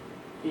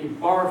 He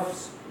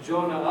barfs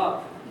Jonah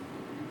up.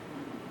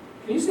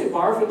 Can you say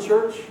barf in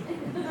church?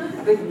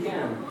 I think you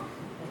can.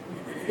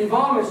 He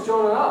vomits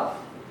Jonah up.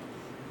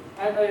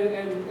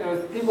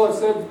 And people have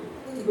said,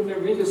 when they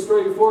read this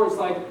story before, it's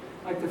like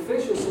the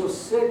fish is so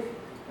sick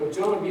of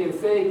Jonah being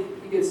fake,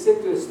 he gets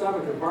sick to his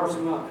stomach and barfs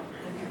him up.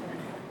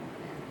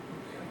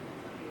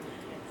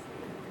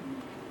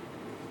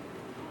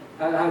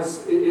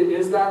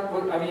 Is that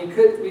what, I mean,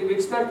 could we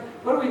expect,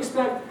 what do we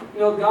expect?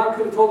 God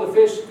could have told the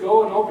fish,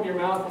 go and open your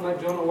mouth and let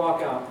Jonah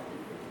walk out.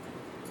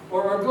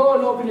 Or go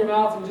and open your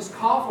mouth and just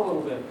cough a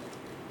little bit.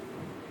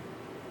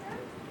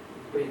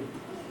 But he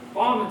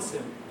vomits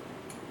him.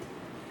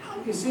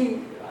 You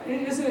see,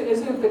 isn't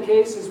it the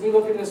case as we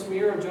look in this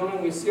mirror of Jonah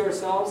and we see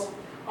ourselves?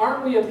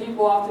 Aren't we a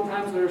people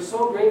oftentimes that are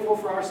so grateful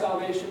for our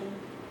salvation?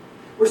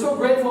 We're so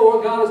grateful for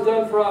what God has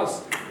done for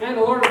us. Man,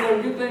 the Lord has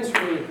done good things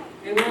for me.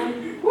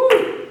 Amen? Woo!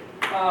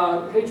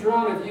 Hey,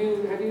 Jerron,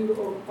 have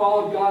you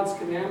followed God's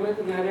commandment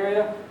in that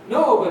area?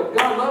 No, but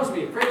God loves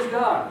me. Praise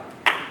God.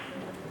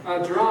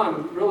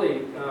 Jerron,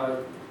 really,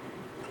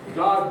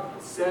 God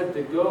said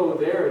to go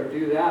there and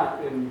do that,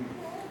 and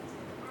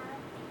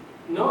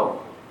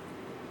no.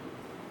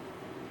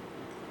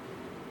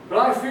 But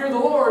I fear the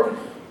Lord.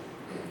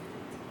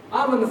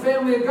 I'm in the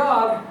family of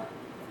God.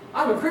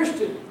 I'm a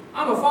Christian.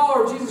 I'm a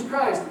follower of Jesus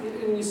Christ.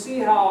 And you see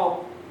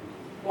how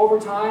over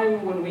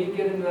time when we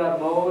get into that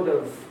mode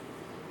of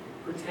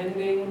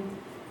pretending,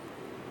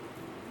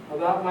 how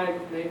that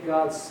might make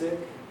God sick.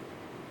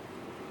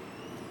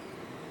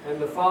 And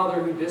the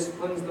Father who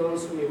disciplines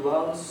those whom He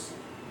loves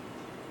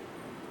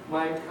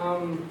might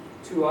come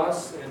to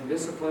us and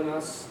discipline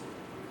us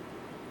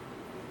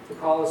to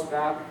call us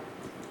back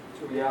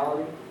to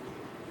reality.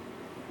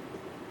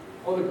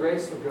 Oh, the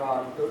grace of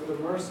God, the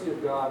mercy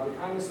of God, the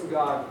kindness of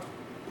God.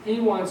 He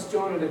wants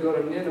Jonah to go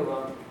to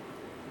Nineveh.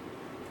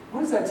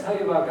 What does that tell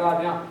you about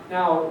God?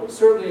 Now,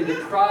 certainly the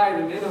cry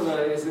to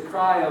Nineveh is the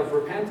cry of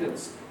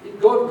repentance.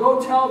 Go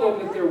tell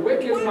them that they're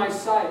wicked in my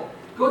sight.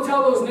 Go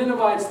tell those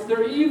Ninevites that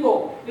they're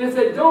evil. And if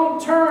they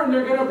don't turn,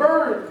 they're going to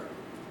burn.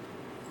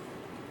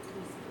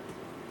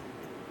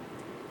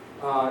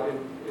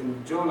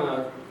 And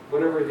Jonah,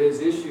 whatever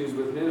his issues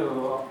with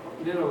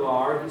Nineveh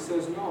are, he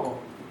says no.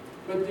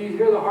 But do you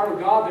hear the heart of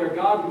God there?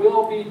 God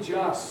will be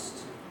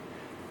just.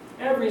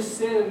 Every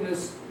sin in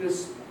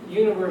this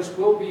universe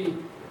will be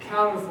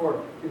accounted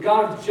for. The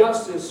God of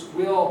justice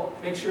will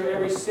make sure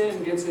every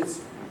sin gets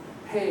its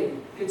pay,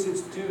 gets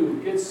its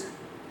due,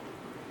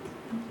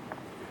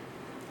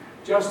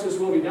 justice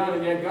will be done.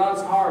 And yet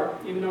God's heart,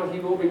 even though He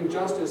will bring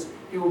justice,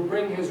 He will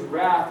bring His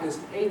wrath, His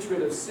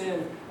hatred of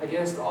sin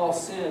against all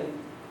sin.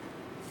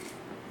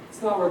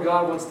 It's not where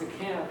God wants to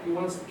camp. He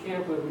wants to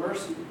camp with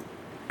mercy.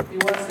 He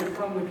wants to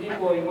come to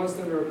people and He wants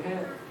them to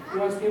repent. He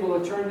wants people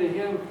to turn to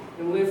Him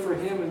and live for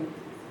Him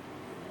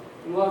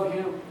and love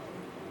Him.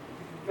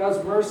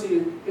 God's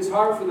mercy, His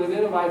heart for the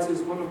Ninevites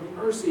is one of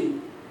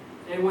mercy.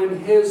 And when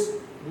His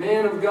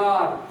man of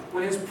God,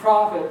 when His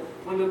prophet,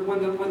 when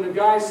the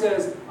guy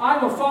says,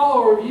 I'm a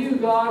follower of you,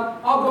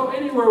 God, I'll go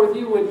anywhere with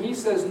you, when he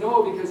says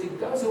no because he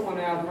doesn't want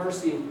to have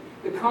mercy,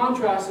 the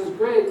contrast is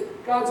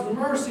great. God's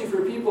mercy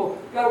for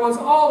people. God wants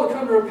all to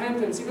come to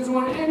repentance. He doesn't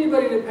want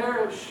anybody to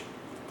perish.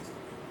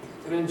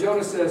 And then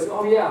Jonah says,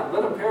 oh yeah,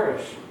 let them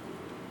perish.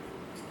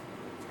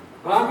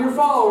 But I'm your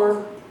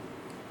follower.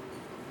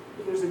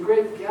 But there's a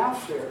great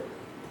gap there.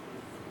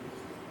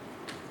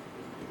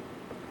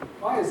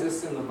 Why is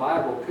this in the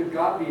Bible? Could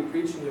God be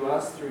preaching to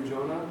us through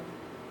Jonah?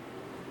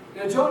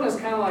 Jonah's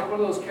kind of like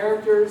one of those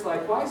characters,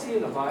 like, why is he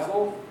in the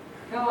Bible?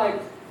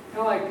 Kind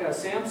of like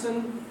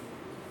Samson.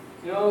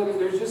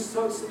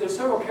 There's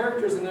several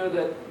characters in there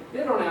that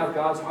they don't have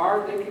God's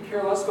heart. They could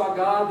care less about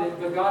God,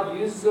 but God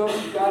uses them.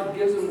 God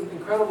gives them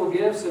incredible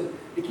gifts, and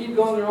they keep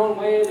going their own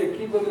way. They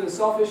keep living in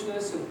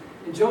selfishness.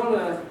 And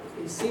Jonah,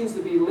 he seems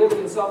to be living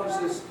in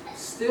selfishness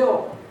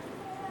still.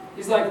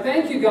 He's like,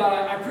 thank you,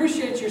 God. I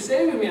appreciate you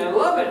saving me. I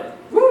love it.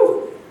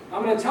 Woo!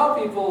 I'm going to tell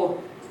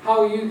people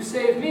how you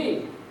saved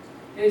me.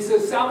 And he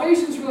says,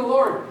 salvation's from the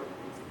Lord,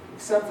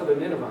 except for the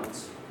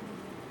Ninevites.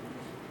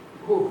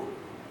 Whew.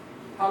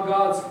 How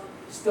God's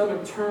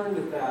stomach turned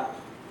at that.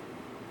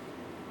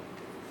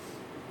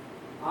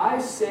 I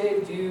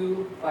saved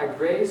you by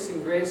grace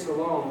and grace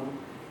alone,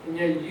 and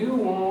yet you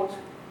won't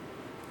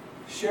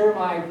share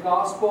my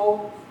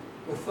gospel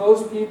with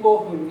those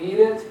people who need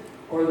it,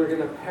 or they're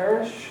going to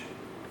perish.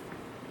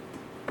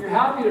 You're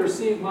happy to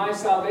receive my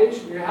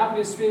salvation. You're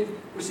happy to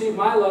receive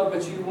my love,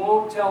 but you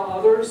won't tell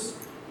others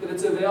that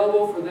it's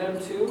available for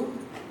them too.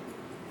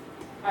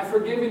 I've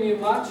forgiven you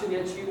much, and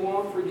yet you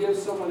won't forgive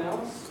someone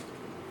else.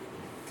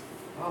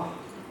 Oh.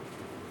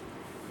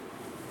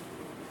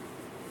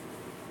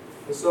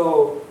 And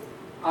so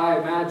I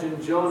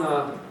imagine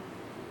Jonah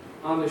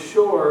on the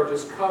shore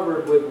just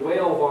covered with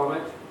whale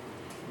vomit.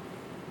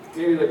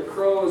 Maybe the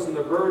crows and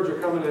the birds are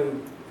coming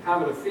and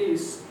having a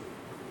feast.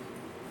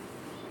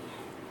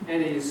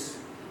 And he's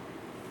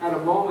at a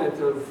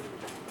moment of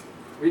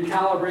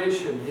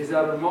recalibration. He's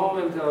at a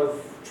moment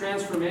of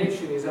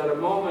transformation. He's at a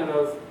moment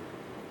of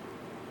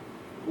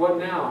what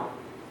now?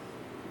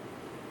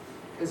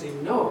 Because he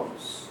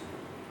knows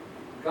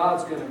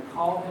God's going to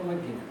call him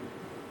again.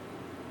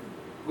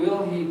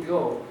 Will he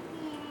go?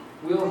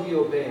 Will he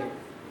obey?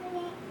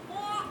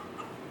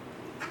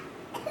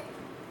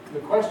 The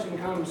question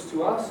comes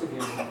to us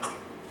again.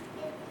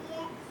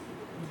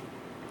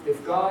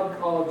 If God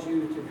called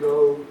you to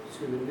go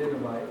to the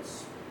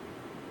Ninevites,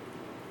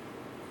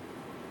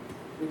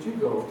 would you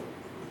go?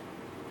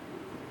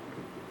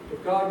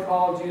 If God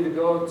called you to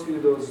go to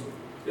those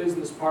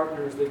business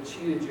partners that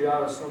cheated you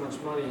out of so much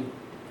money,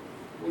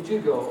 would you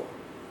go?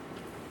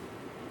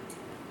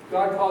 If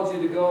God called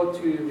you to go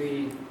to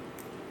the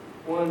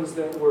ones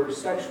that were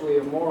sexually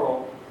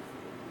immoral,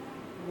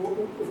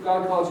 if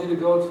God calls you to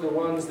go to the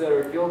ones that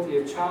are guilty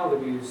of child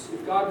abuse,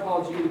 if God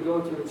calls you to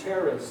go to the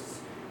terrorists,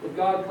 if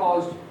God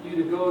calls you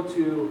to go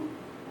to,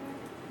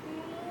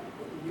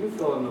 you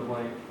fill in the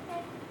blank,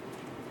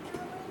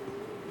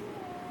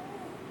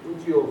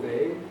 would you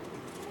obey?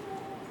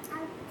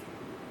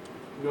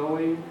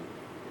 Knowing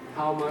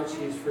how much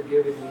He's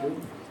forgiven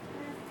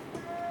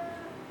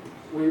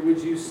you?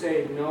 Would you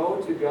say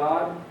no to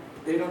God?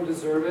 They don't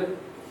deserve it,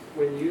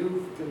 when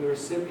you've been the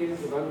recipient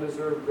of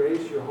undeserved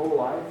grace your whole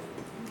life?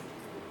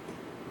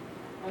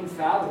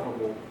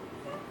 Unfathomable.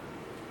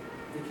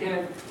 You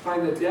can't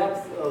find the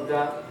depth of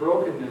that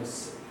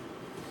brokenness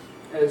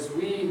as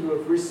we who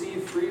have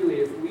received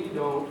freely, if we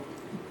don't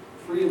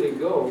freely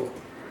go.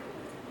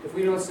 If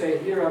we don't say,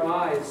 "Here am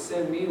I,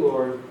 send me,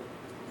 Lord,"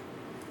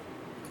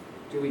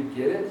 do we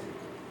get it?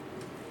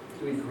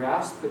 Do we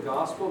grasp the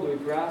gospel? Do we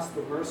grasp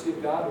the mercy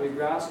of God? Do we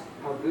grasp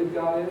how good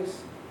God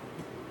is?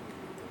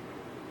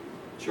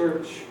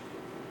 Church,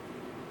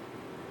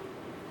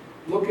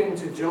 look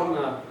into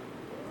Jonah.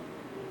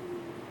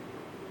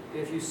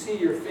 If you see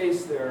your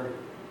face there,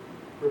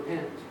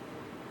 repent.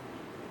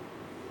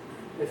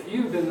 If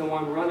you've been the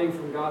one running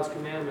from God's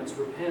commandments,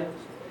 repent.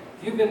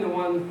 If you've been the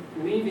one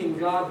leaving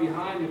God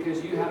behind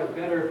because you had a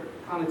better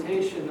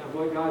connotation of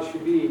what God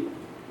should be,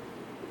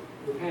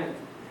 repent.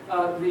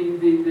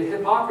 The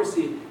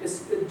hypocrisy,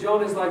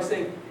 Jonah's like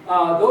saying,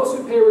 those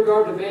who pay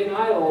regard to vain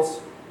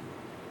idols,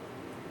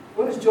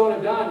 what has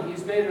Jonah done?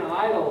 He's made an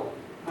idol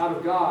out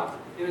of God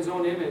in his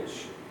own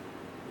image.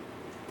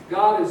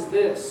 God is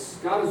this.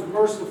 God is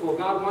merciful.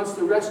 God wants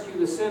to rescue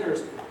the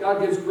sinners. God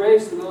gives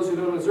grace to those who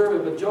don't deserve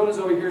it. But Jonah's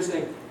over here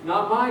saying,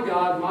 not my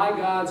God. My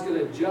God's going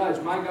to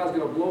judge. My God's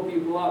going to blow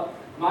people up.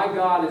 My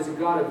God is a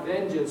God of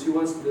vengeance who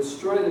wants to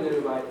destroy the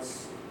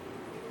Ninevites.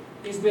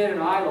 He's made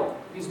an idol.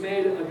 He's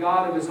made a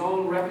God of his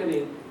own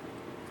reckoning.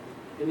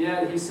 And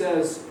yet he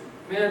says,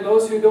 man,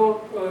 those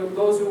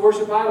who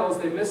worship idols,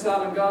 they miss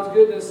out on God's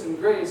goodness and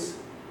grace.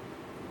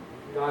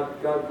 God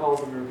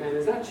calls them to repent.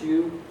 Is that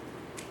you?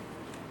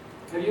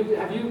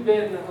 Have you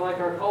been like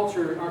our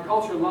culture? Our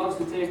culture loves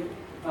to take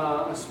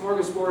a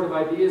smorgasbord of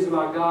ideas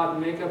about God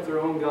and make up their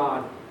own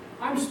God.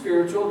 I'm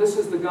spiritual. This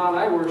is the God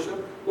I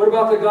worship. What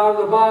about the God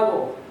of the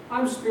Bible?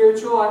 I'm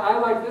spiritual. I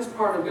like this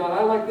part of God.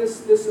 I like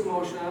this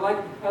emotion. I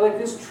like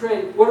this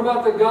trait. What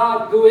about the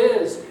God who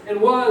is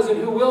and was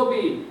and who will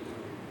be?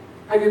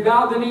 Have you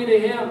bowed the knee to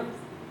Him?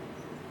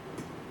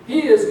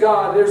 He is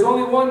God. There's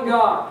only one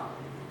God.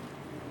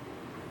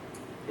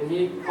 And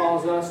He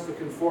calls us to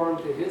conform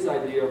to His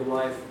idea of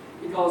life.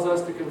 He calls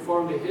us to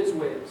conform to His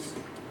ways.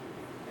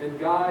 And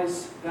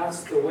guys,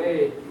 that's the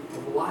way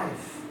of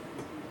life.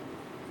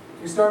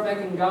 We start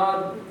making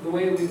God the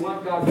way we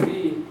want God to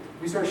be.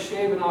 We start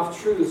shaving off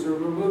truths or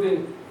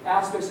removing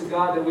aspects of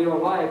God that we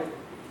don't like.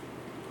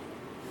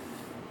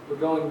 We're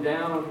going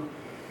down,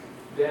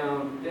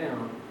 down,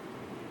 down.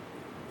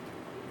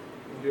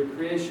 Into a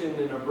creation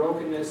and a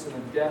brokenness and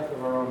a death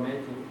of our own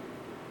making.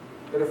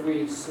 But if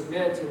we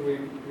submit and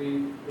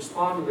we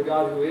respond to the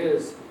God who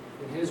is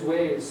in His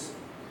ways,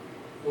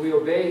 and we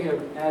obey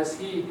Him as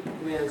He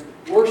commands.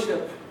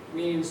 Worship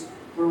means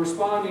we're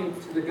responding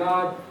to the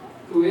God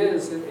who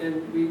is,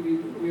 and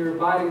we are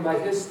abiding by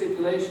His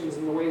stipulations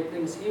and the way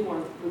He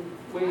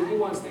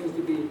wants things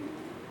to be.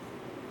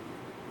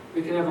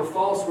 We can have a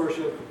false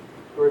worship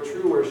or a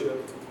true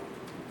worship.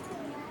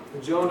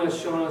 And Jonah has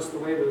shown us the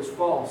way that is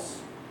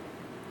false.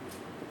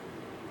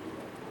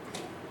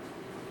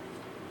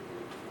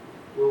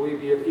 Will we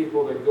be a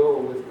people that go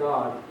with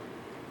God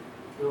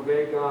and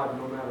obey God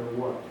no matter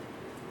what?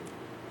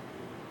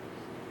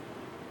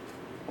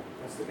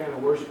 That's the kind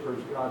of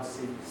worshipers God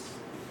seeks.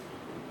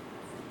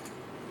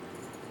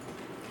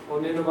 Well,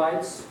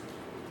 Ninevites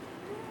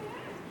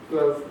who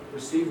have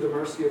received the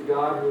mercy of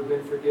God, who have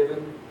been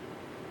forgiven,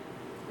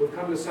 who have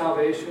come to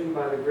salvation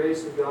by the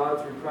grace of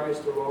God through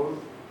Christ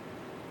alone,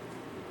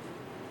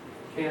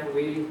 can't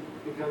we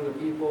become the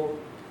people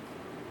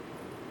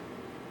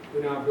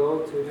who now go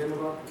to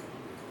Nineveh?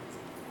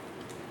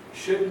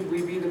 Shouldn't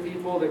we be the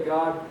people that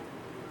God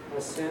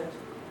has sent?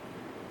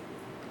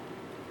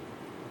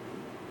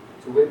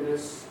 to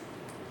witness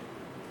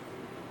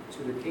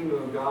to the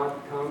kingdom of God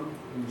come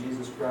in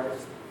Jesus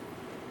Christ.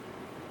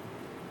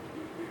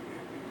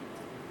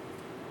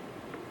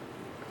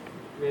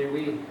 May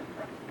we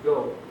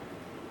go.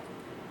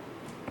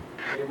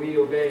 May we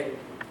obey.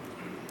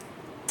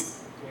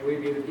 May we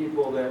be the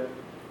people that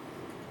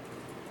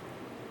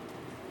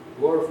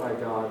glorify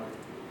God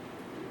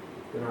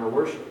in our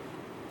worship.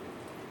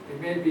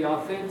 And may it be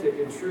authentic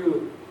and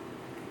true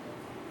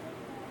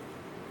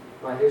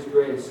by His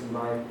grace and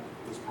by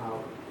His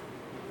power.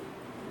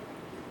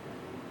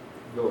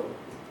 Go.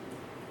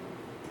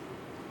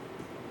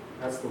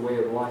 That's the way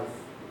of life.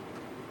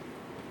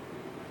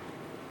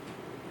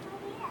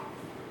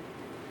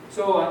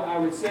 So I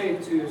would say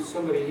to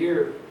somebody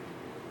here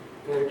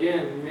that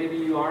again, maybe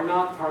you are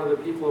not part of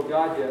the people of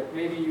God yet.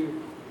 Maybe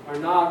you are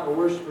not a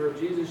worshiper of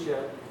Jesus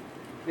yet.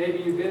 Maybe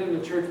you've been in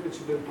the church but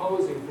you've been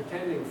posing,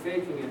 pretending,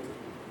 faking it.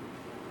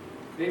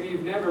 Maybe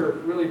you've never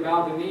really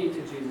bowed the knee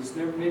to Jesus.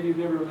 Maybe you've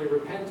never really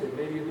repented.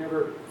 Maybe you've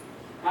never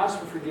asked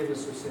for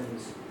forgiveness of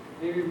sins.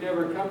 Maybe you've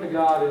never come to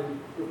God and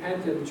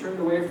repented and turned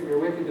away from your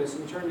wickedness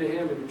and turned to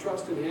Him and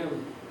trusted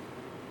Him.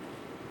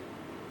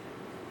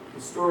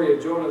 The story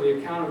of Jonah, the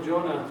account of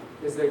Jonah,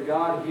 is that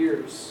God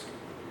hears.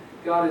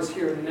 God is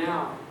here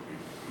now.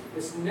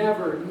 It's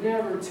never,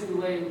 never too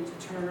late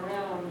to turn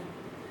around.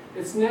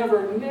 It's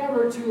never,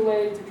 never too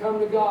late to come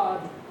to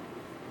God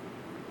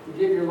and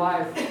give your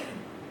life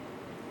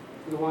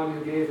to the one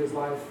who gave His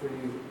life for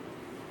you.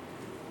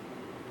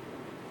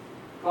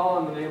 Call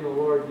on the name of the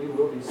Lord, you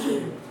will be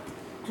saved.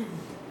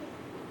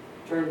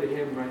 Turn to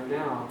Him right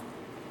now.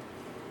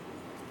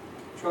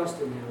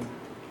 Trust in Him,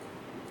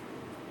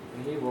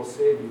 and He will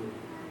save you.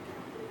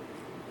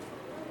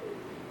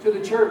 To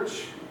the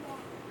church,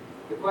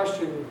 the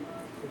question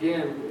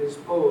again is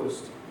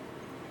posed: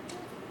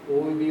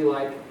 will we be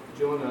like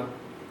Jonah,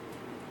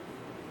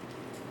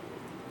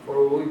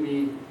 or will we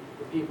be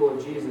the people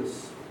of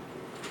Jesus?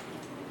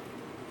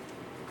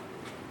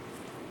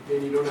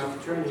 Maybe you don't have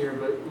to turn here,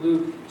 but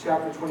Luke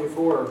chapter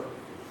 24,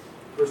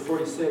 verse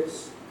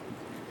 46.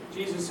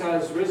 Jesus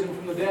has risen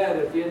from the dead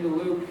at the end of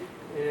Luke,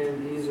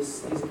 and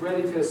he's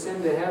ready to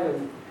ascend to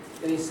heaven.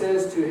 And He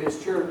says to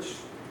His church,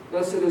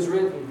 "Thus it is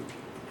written,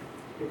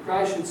 that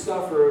Christ should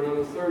suffer and on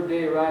the third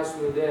day rise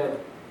from the dead,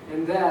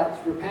 and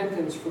that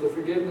repentance for the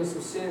forgiveness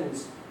of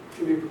sins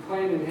should be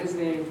proclaimed in His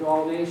name to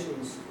all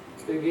nations,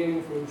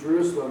 beginning from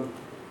Jerusalem.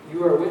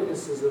 You are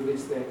witnesses of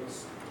these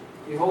things.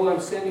 Behold, I'm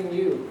sending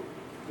you.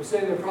 I'm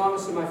sending the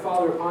promise of my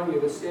Father upon you,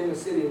 to stay in the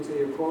city until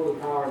you are clothed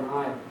with power and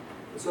might."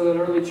 And so that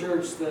early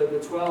church,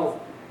 the 12,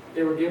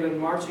 they were given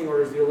marching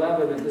orders. The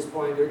 11 at this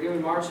point, they're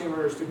given marching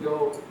orders to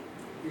go.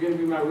 You're going to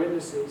be my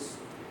witnesses.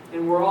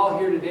 And we're all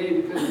here today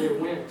because they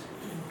went.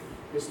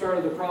 They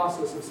started the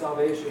process of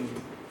salvation.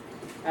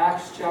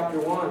 Acts chapter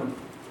 1,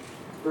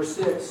 verse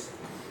 6.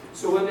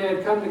 So when they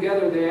had come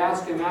together, they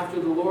asked Him, after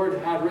the Lord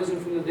had risen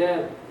from the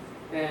dead,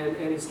 and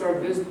He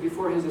started visiting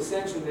before His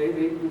ascension,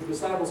 the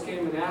disciples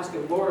came and asked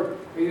Him, "Lord,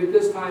 are you at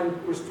this time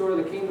restore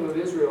the kingdom of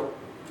Israel?"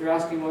 They're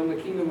asking when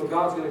the kingdom of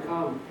God's going to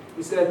come.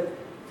 He said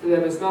to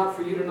them, "It's not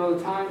for you to know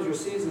the times or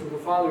seasons the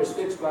Father has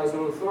fixed by His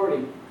own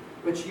authority,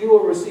 but you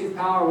will receive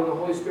power when the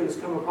Holy Spirit has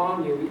come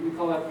upon you." We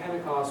call that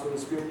Pentecost, when the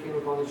Spirit came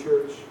upon the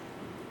church.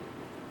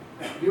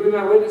 "You will be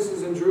my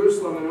witnesses in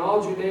Jerusalem and in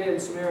all Judea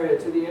and Samaria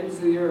to the ends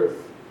of the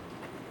earth."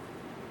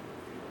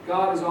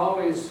 God is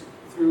always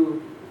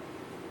from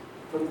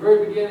the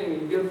very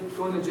beginning, you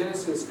go into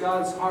Genesis,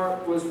 God's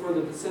heart was for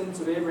the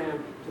descendants of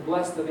Abraham to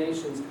bless the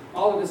nations.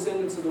 All the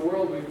descendants of the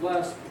world will be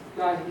blessed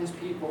by His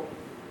people.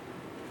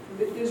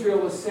 Israel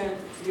was sent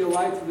to be a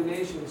light to the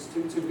nations,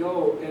 to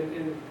go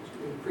and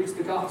preach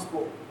the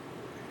gospel.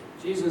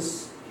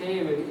 Jesus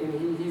came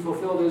and He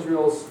fulfilled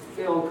Israel's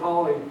failed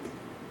calling.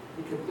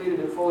 He completed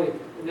it fully.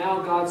 And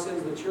now God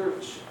sends the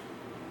church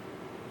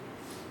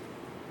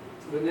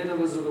to the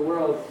Ninevehs of the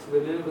world, to the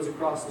Ninevehs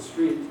across the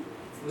street,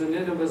 to the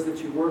Ninevehs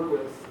that you work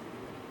with,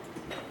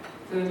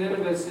 to the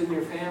Ninevehs in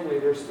your family.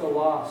 They're still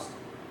lost.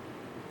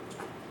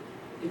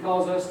 He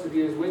calls us to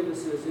be His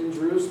witnesses in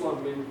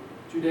Jerusalem, in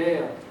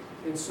Judea,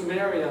 in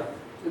Samaria,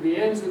 to the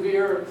ends of the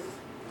earth.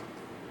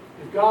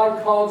 If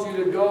God calls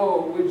you to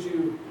go, would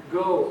you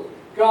go?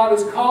 God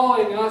is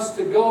calling us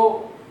to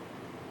go.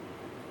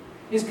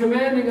 He's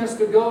commanding us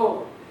to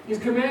go. He's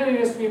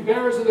commanding us to be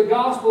bearers of the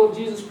gospel of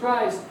Jesus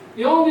Christ,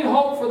 the only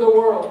hope for the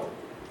world.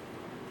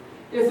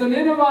 If the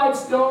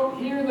Ninevites don't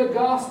hear the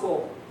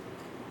gospel,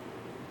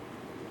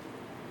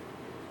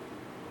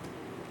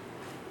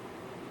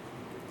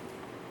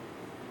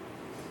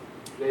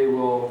 they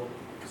will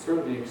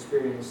certainly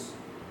experience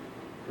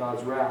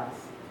God's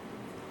wrath.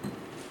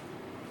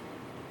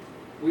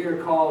 We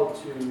are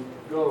called to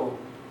go,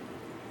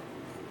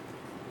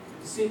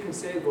 to seek and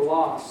save the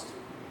lost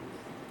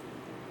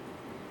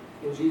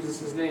in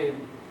Jesus'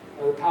 name,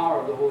 by the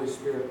power of the Holy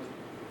Spirit.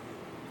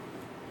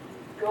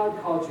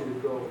 God called you to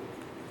go.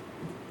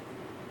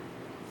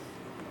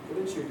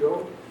 Wouldn't you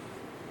go?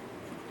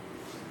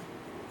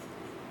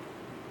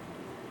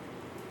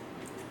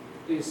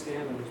 Please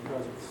stand in His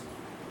presence.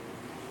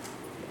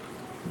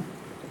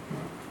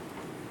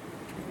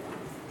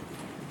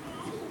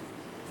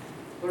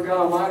 Lord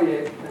God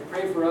Almighty, I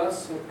pray for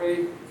us. I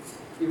pray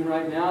even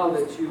right now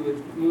that you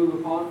would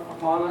move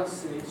upon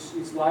us in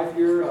each life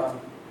here.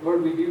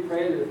 Lord, we do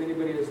pray that if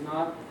anybody has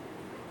not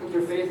put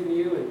their faith in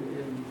you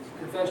and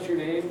confessed your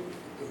name,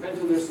 repent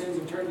of their sins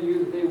and turn to you,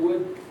 that they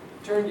would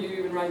turn to you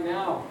even right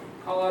now.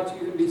 Call out to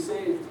you and be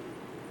saved.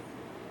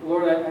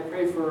 Lord, I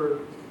pray for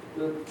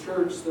the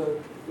church, the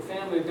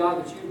family of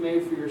God that you've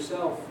made for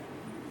yourself.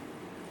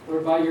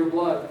 Lord, by your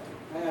blood.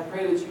 I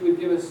pray that you would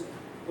give us,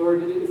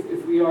 Lord,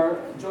 if we are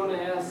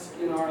Jonah-esque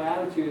in our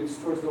attitudes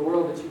towards the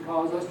world, that you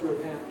cause us to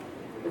repent.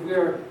 If we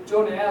are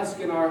Jonah-esque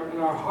in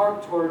our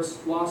heart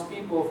towards lost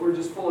people, if we're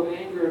just full of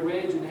anger and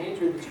rage and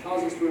hatred, that you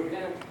cause us to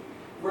repent.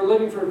 If we're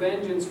living for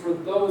vengeance for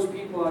those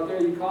people out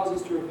there, you cause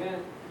us to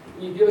repent.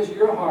 And you give us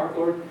your heart,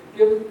 Lord.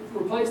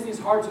 Replace these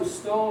hearts of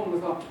stone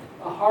with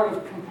a heart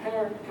of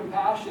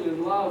compassion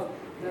and love,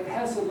 that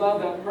hesed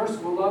love, that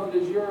merciful love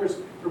that is yours.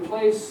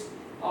 Replace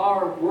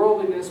our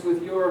worldliness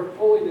with your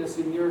holiness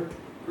and your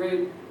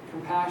great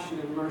compassion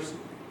and mercy.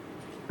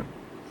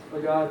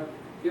 Lord God,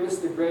 give us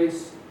the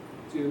grace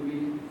to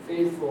be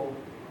faithful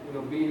and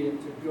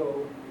obedient to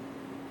go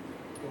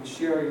and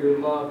share your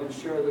love and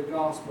share the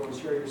gospel and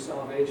share your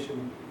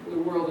salvation for the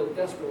world that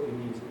desperately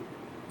needs it.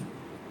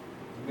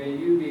 May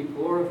you be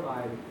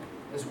glorified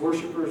as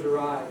worshipers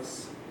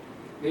arise.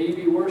 May you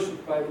be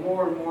worshipped by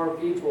more and more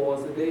people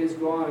as the days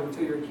go on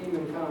until your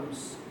kingdom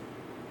comes.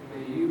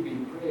 May you be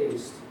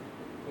praised.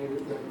 May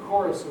the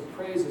chorus of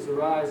praises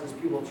arise as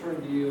people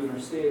turn to you and are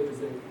saved as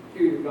they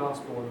hear your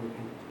gospel and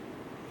repent.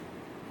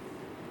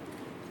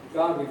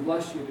 God, we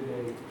bless you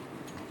today.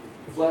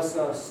 Bless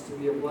us to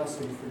be a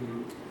blessing for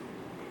you.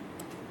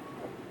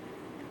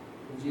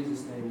 In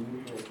Jesus' name we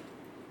pray.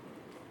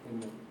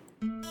 Amen.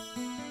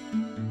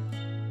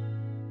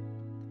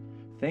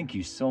 Thank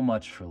you so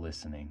much for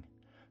listening.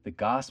 The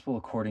gospel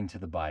according to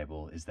the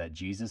Bible is that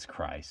Jesus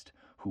Christ,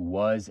 who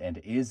was and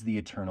is the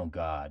eternal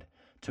God,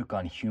 took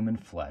on human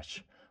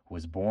flesh,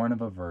 was born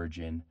of a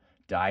virgin,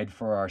 died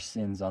for our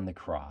sins on the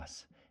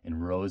cross,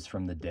 and rose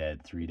from the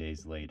dead 3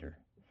 days later.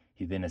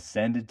 He then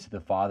ascended to the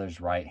Father's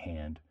right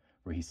hand,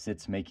 where he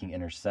sits making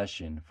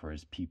intercession for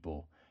his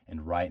people,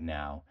 and right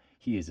now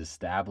he is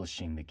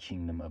establishing the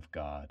kingdom of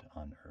God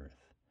on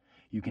earth.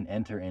 You can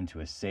enter into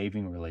a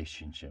saving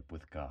relationship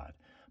with God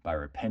by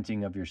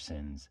repenting of your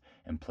sins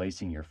and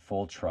placing your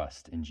full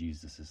trust in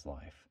Jesus'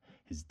 life,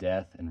 his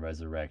death and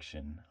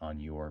resurrection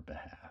on your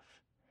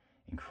behalf.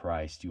 In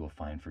Christ, you will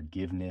find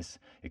forgiveness,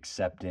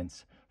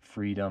 acceptance,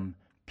 freedom,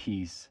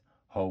 peace,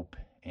 hope,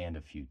 and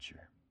a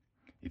future.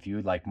 If you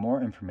would like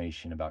more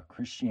information about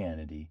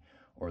Christianity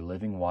or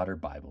Living Water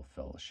Bible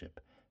Fellowship,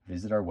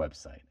 visit our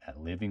website at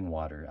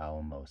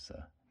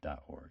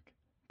livingwateralamosa.org.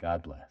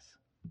 God bless.